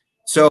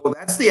 So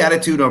that's the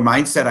attitude or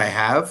mindset I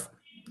have.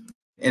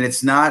 And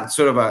it's not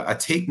sort of a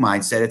take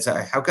mindset. It's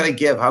how can I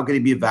give? How can it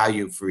be of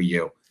value for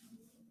you?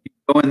 You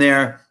go in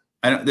there.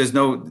 I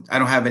don't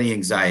have any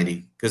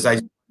anxiety because I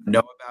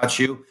know about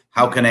you.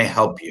 How can I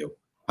help you?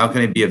 How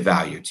can it be of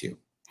value to you?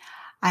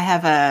 I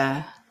have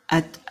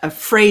a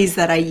phrase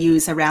that I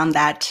use around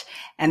that,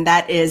 and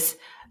that is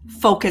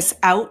focus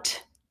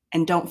out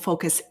and don't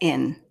focus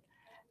in.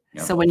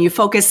 Yep. So when you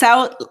focus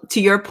out,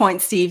 to your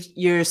point, Steve,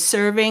 you're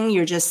serving,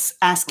 you're just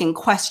asking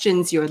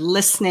questions, you're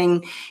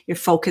listening, you're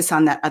focused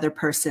on that other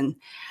person.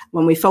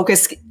 When we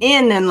focus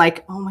in and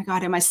like, oh my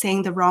God, am I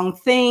saying the wrong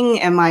thing?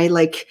 Am I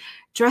like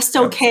dressed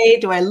okay?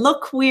 Do I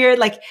look weird?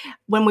 Like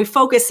when we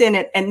focus in,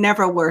 it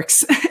never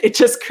works. It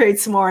just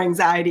creates more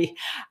anxiety.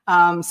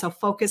 So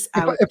focus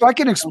out. If I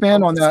can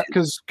expand on that,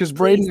 because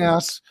Braden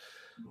asks,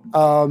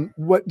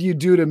 what do you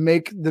do to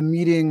make the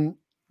meeting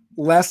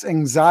less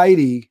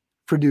anxiety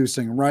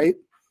producing, right?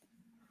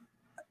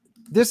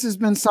 This has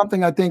been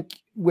something I think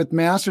with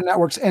master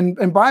networks.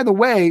 And by the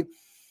way,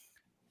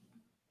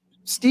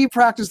 Steve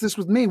practiced this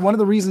with me. One of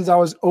the reasons I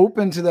was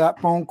open to that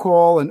phone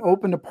call and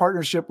open to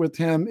partnership with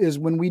him is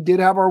when we did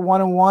have our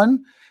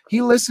one-on-one,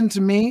 he listened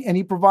to me and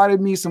he provided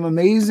me some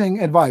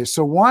amazing advice.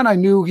 So one, I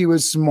knew he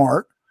was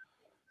smart.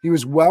 He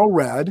was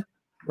well-read,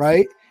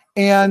 right?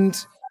 And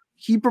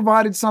he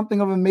provided something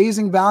of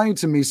amazing value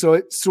to me. So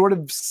it sort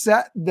of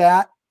set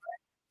that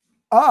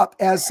up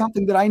as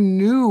something that I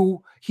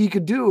knew he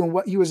could do and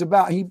what he was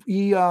about.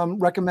 He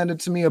recommended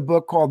to me a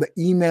book called The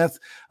E-Myth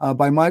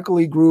by Michael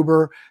E.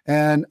 Gruber.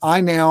 And I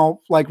now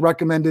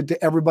recommend it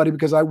to everybody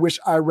because I wish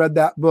I read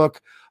that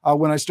book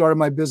when I started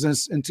my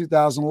business in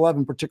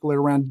 2011, particularly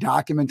around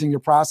documenting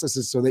your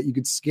processes so that you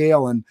could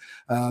scale and,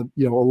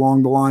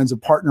 along the lines of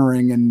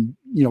partnering and,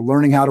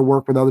 learning how to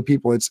work with other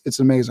people. It's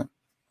amazing.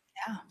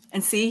 Yeah.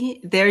 And see,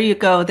 there you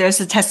go.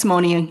 There's a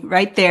testimony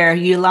right there.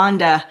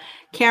 Yolanda,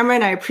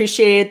 Cameron, I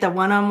appreciated the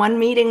one-on-one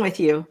meeting with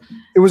you.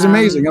 It was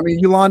amazing. I mean,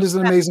 Yolanda's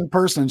an amazing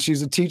person.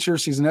 She's a teacher.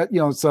 She's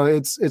so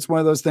it's one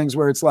of those things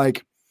where it's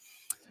like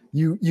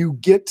you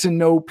get to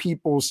know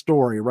people's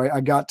story, right?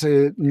 I got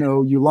to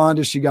know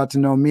Yolanda. She got to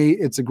know me.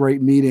 It's a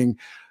great meeting.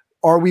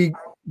 Are we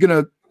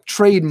going to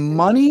trade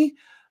money?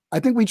 I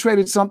think we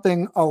traded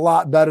something a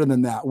lot better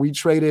than that. We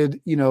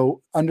traded,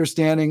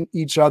 understanding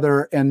each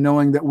other and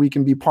knowing that we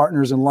can be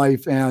partners in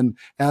life. And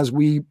as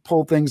we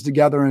pull things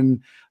together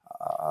and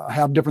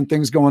have different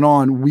things going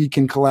on, we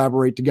can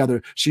collaborate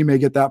together. She may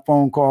get that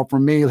phone call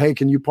from me. Hey,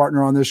 can you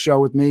partner on this show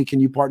with me? Can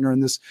you partner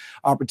in this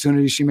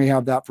opportunity? She may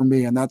have that from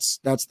me. And that's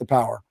the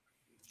power.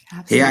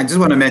 Absolutely. Yeah. I just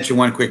want to mention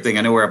one quick thing.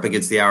 I know we're up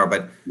against the hour,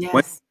 but yes.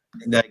 One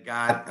that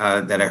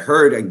that I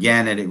heard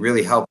again, and it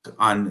really helped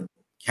on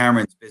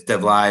Cameron's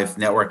BizDev Live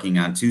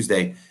networking on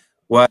Tuesday,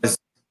 was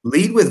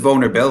lead with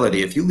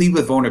vulnerability. If you lead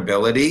with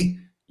vulnerability,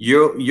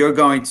 you're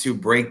going to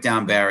break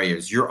down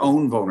barriers, your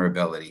own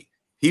vulnerability.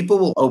 People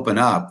will open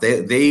up.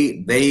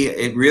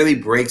 It really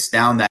breaks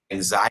down that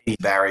anxiety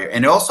barrier,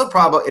 and it also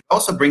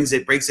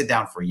breaks it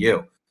down for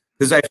you.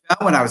 Because I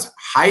found when I was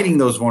hiding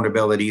those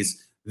vulnerabilities,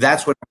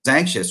 that's when I was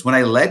anxious. When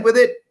I led with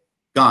it,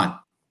 gone.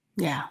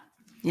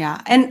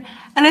 Yeah, and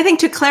I think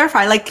to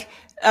clarify, like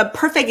a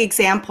perfect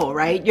example,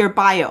 right? Your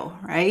bio,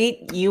 right?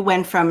 You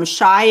went from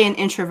shy and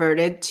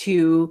introverted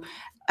to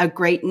a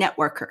great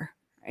networker.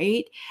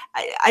 Right.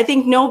 I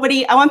think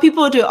I want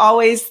people to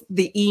always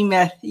the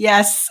E-Myth.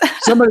 Yes.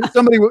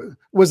 Somebody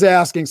was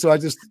asking, so I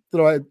just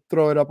throw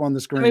it up on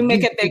the screen. Let me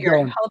make it bigger.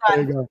 Hold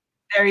on.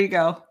 There you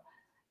go.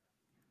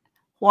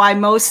 Why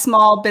most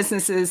small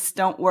businesses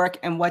don't work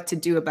and what to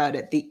do about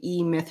it. The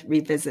E-Myth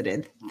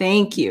revisited.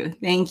 Thank you,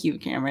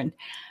 Cameron.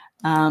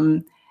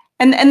 And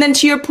then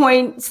to your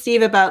point,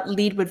 Steve, about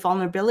lead with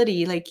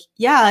vulnerability. Like,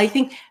 yeah, I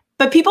think,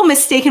 but people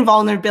mistaken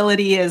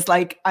vulnerability as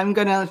like I'm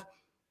gonna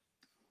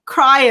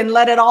cry and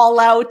let it all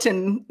out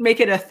and make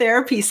it a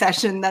therapy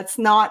session. That's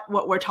not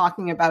what we're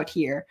talking about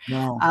here.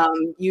 No.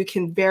 You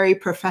can very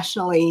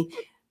professionally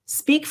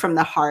speak from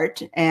the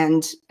heart.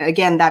 And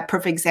again, that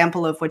perfect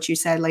example of what you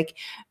said, like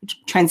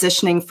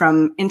transitioning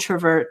from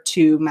introvert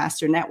to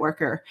master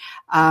networker,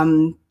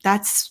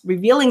 that's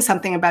revealing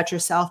something about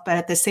yourself, but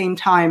at the same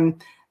time,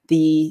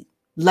 the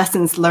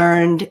lessons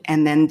learned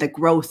and then the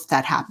growth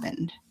that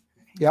happened.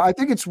 Yeah, I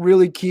think it's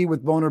really key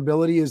with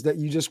vulnerability is that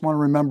you just want to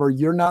remember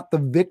you're not the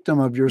victim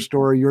of your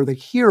story. You're the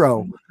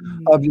hero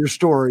of your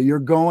story. You're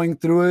going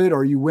through it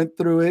or you went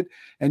through it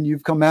and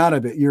you've come out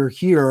of it. You're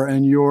here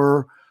and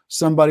you're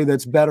somebody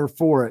that's better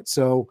for it.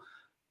 So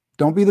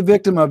don't be the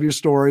victim of your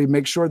story.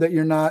 Make sure that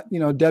you're not,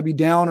 Debbie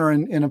Downer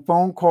in a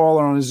phone call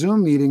or on a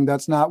Zoom meeting.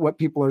 That's not what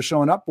people are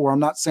showing up for. I'm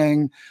not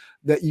saying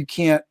that you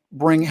can't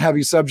bring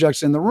heavy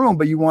subjects in the room,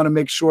 but you want to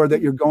make sure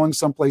that you're going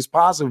someplace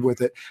positive with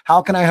it.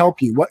 How can I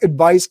help you? What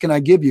advice can I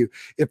give you?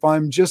 If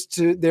I'm just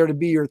there to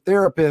be your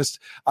therapist,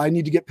 I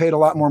need to get paid a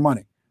lot more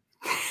money.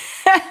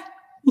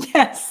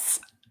 Yes.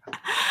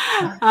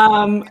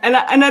 And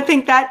I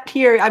think that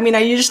here, I mean, I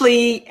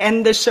usually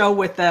end the show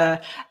with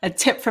a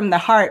tip from the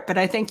heart, but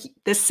I think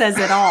this says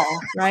it all,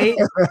 right?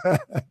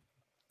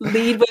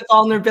 Lead with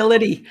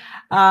vulnerability.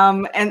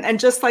 And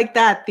just like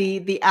that,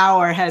 the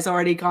hour has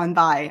already gone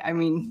by. I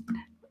mean,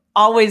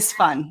 always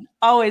fun.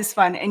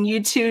 And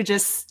you two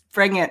just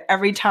bring it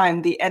every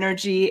time, the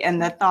energy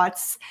and the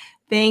thoughts.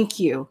 Thank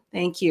you.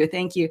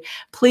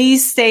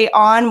 Please stay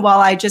on while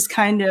I just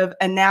kind of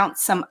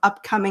announce some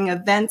upcoming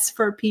events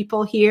for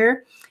people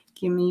here.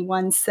 Give me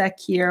one sec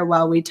here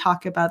while we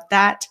talk about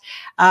that.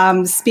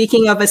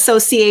 Speaking of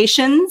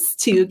associations,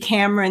 to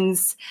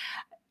Cameron's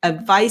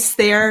advice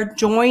there,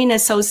 join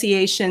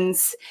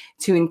associations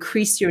to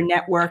increase your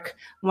network.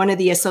 One of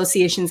the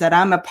associations that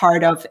I'm a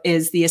part of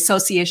is the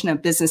Association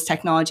of Business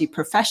Technology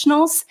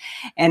Professionals.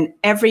 And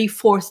every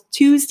fourth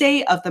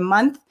Tuesday of the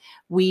month,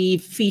 we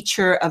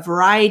feature a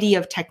variety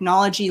of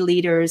technology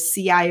leaders,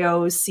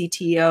 CIOs,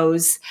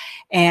 CTOs,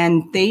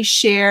 and they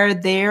share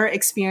their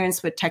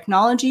experience with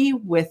technology,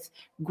 with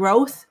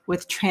growth,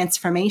 with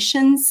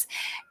transformations.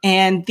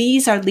 And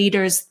these are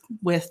leaders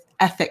with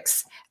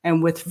ethics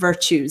and with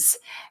virtues.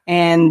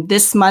 And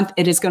this month,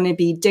 it is going to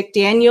be Dick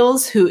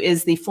Daniels, who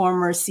is the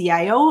former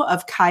CIO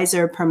of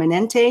Kaiser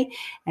Permanente,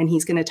 and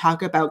he's going to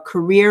talk about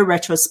career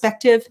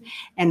retrospective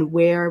and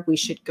where we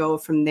should go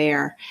from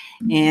there.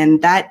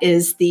 And that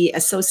is the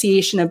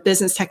Association of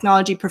Business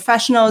Technology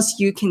Professionals.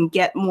 You can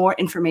get more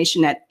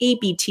information at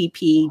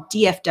abtpdfw.org.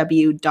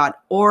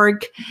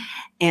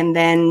 And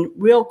then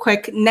real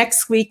quick,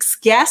 next week's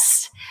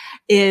guest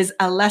is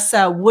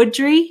Alessa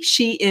Woodry.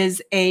 She is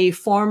a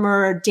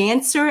former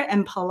dancer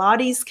and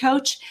Pilates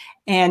coach,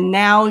 and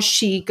now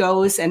she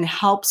goes and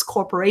helps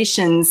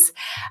corporations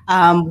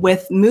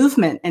with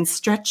movement and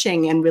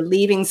stretching and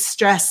relieving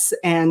stress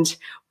and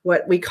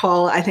what we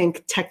call, I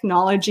think,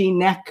 technology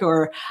neck,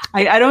 or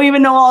I don't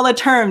even know all the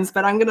terms,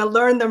 but I'm going to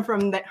learn them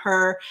from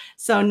her.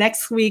 So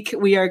next week,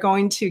 we are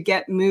going to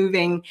get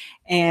moving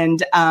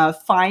and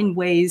find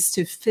ways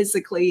to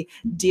physically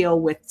deal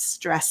with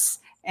stress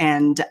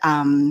and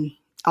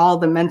all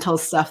the mental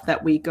stuff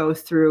that we go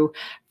through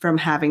from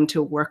having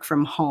to work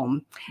from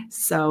home.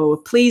 So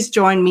please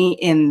join me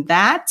in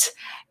that.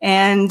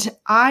 And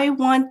I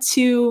want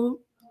to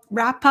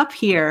wrap up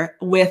here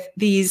with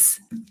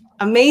these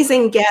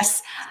amazing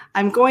guests.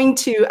 I want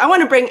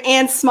to bring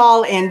Ann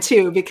Small in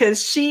too,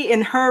 because she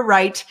in her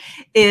right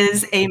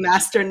is a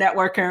master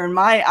networker in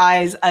my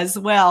eyes as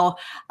well.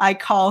 I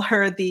call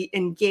her the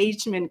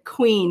engagement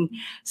queen.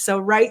 So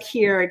right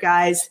here,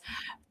 guys,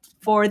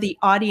 for the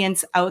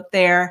audience out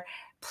there,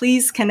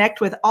 please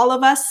connect with all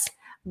of us.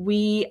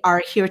 We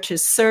are here to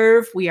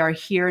serve. We are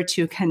here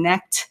to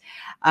connect.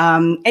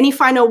 Any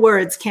final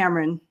words,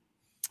 Cameron?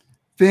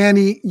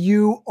 Fanny,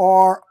 you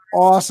are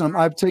awesome.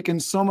 I've taken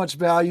so much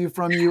value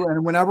from you.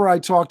 And whenever I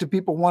talk to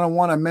people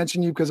one-on-one, I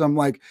mention you because I'm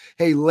like,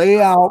 hey,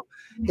 lay out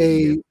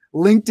a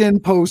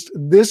LinkedIn post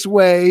this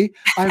way.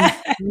 I'm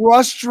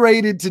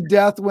frustrated to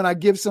death when I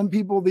give some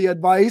people the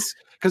advice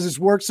because it's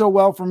worked so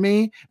well for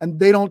me and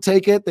they don't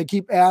take it. They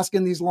keep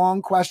asking these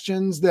long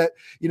questions that,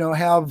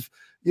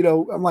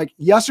 I'm like,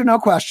 yes or no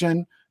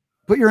question,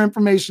 put your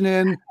information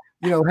in,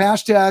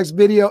 hashtags,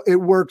 video. It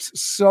works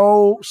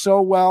so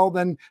well.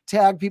 Then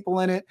tag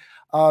people in it.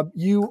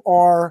 You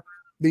are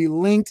the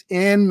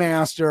LinkedIn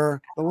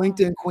master, the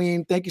LinkedIn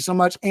queen. Thank you so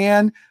much.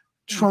 And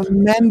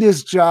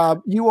tremendous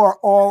job. You are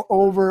all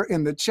over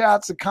in the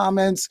chats, the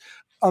comments,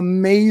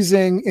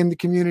 amazing in the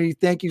community.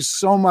 Thank you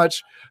so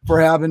much for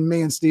having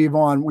me and Steve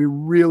on. We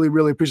really,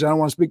 really appreciate it. I don't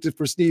want to speak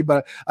for Steve,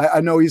 but I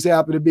know he's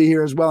happy to be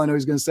here as well. I know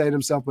he's going to say it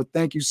himself, but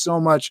thank you so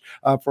much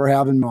for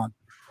having me on.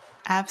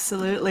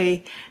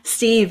 Absolutely.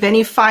 Steve,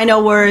 any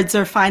final words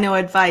or final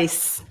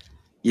advice?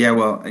 Yeah,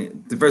 well,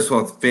 first of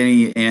all,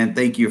 Fanny, and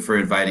thank you for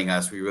inviting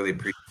us. We really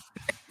appreciate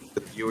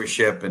the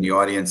viewership and the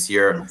audience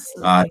here.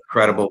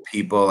 Incredible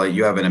people.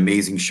 You have an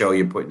amazing show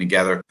you're putting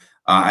together.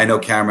 I know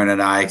Cameron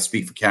and I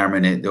speak for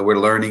Cameron, and we're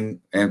learning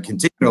and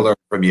continue to learn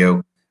from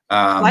you.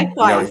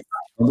 Likewise.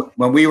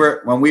 When we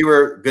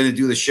were going to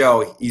do the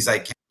show, he's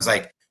like,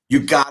 you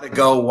got to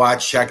go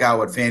check out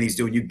what Fanny's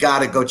doing. You got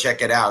to go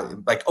check it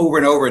out, like over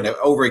and over and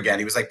over again.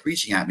 He was like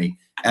preaching at me,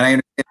 and I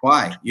understand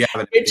why. You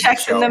have You're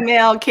checking the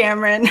mail,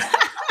 Cameron.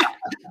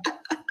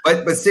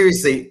 But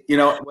seriously,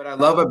 what I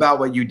love about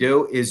what you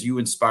do is you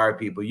inspire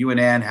people. You and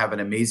Ann have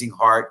an amazing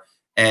heart.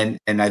 And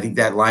I think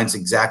that lines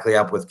exactly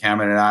up with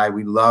Cameron and I.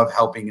 We love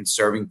helping and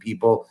serving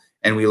people,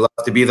 and we love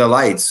to be the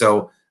light.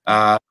 So, we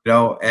one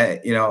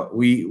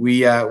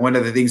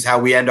of the things how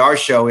we end our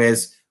show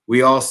is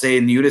we all say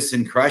in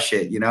unison, crush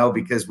it,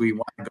 because we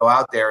want to go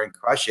out there and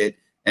crush it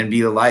and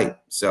be the light.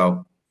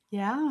 So,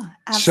 yeah,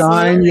 absolutely.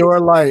 Shine your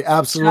light.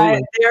 Absolutely.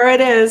 Right, there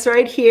it is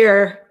right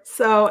here.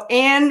 So,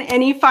 Ann,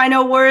 any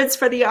final words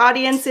for the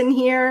audience in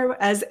here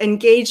as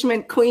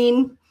engagement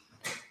queen?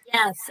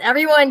 Yes,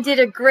 everyone did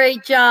a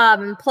great job,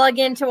 and plug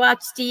in to watch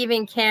Steve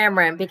and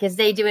Cameron because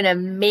they do an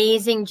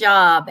amazing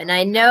job. And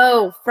I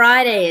know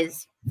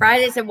Fridays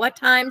at what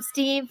time,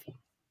 Steve?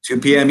 2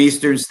 p.m.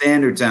 Eastern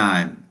Standard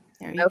Time.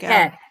 There you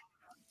go.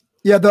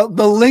 Yeah, the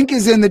link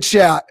is in the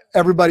chat,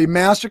 everybody.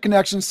 Master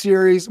Connection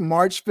Series,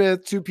 March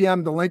 5th, 2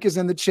 p.m. The link is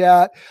in the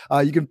chat.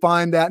 You can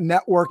find that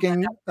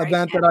networking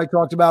event that I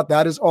talked about.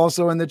 That is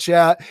also in the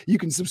chat. You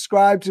can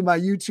subscribe to my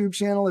YouTube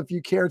channel if you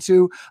care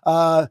to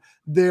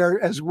there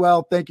as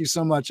well. Thank you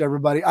so much,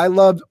 everybody. I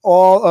loved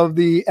all of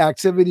the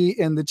activity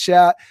in the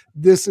chat.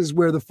 This is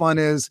where the fun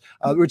is,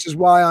 which is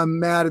why I'm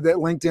mad that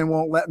LinkedIn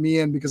won't let me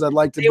in because I'd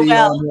like to be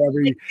on here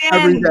every day.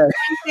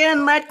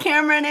 LinkedIn, let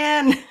Cameron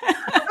in.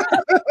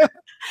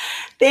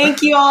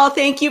 Thank you all.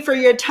 Thank you for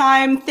your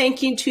time.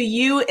 Thank you to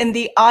you in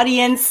the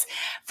audience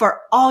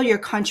for all your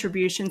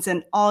contributions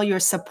and all your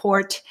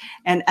support.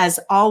 And as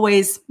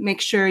always, make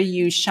sure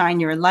you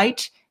shine your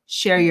light,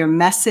 share your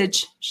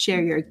message,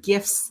 share your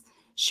gifts,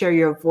 share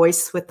your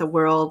voice with the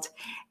world,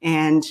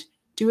 and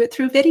do it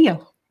through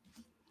video.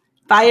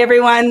 Bye,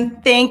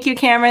 everyone. Thank you,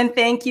 Cameron.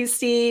 Thank you,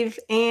 Steve.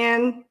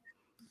 And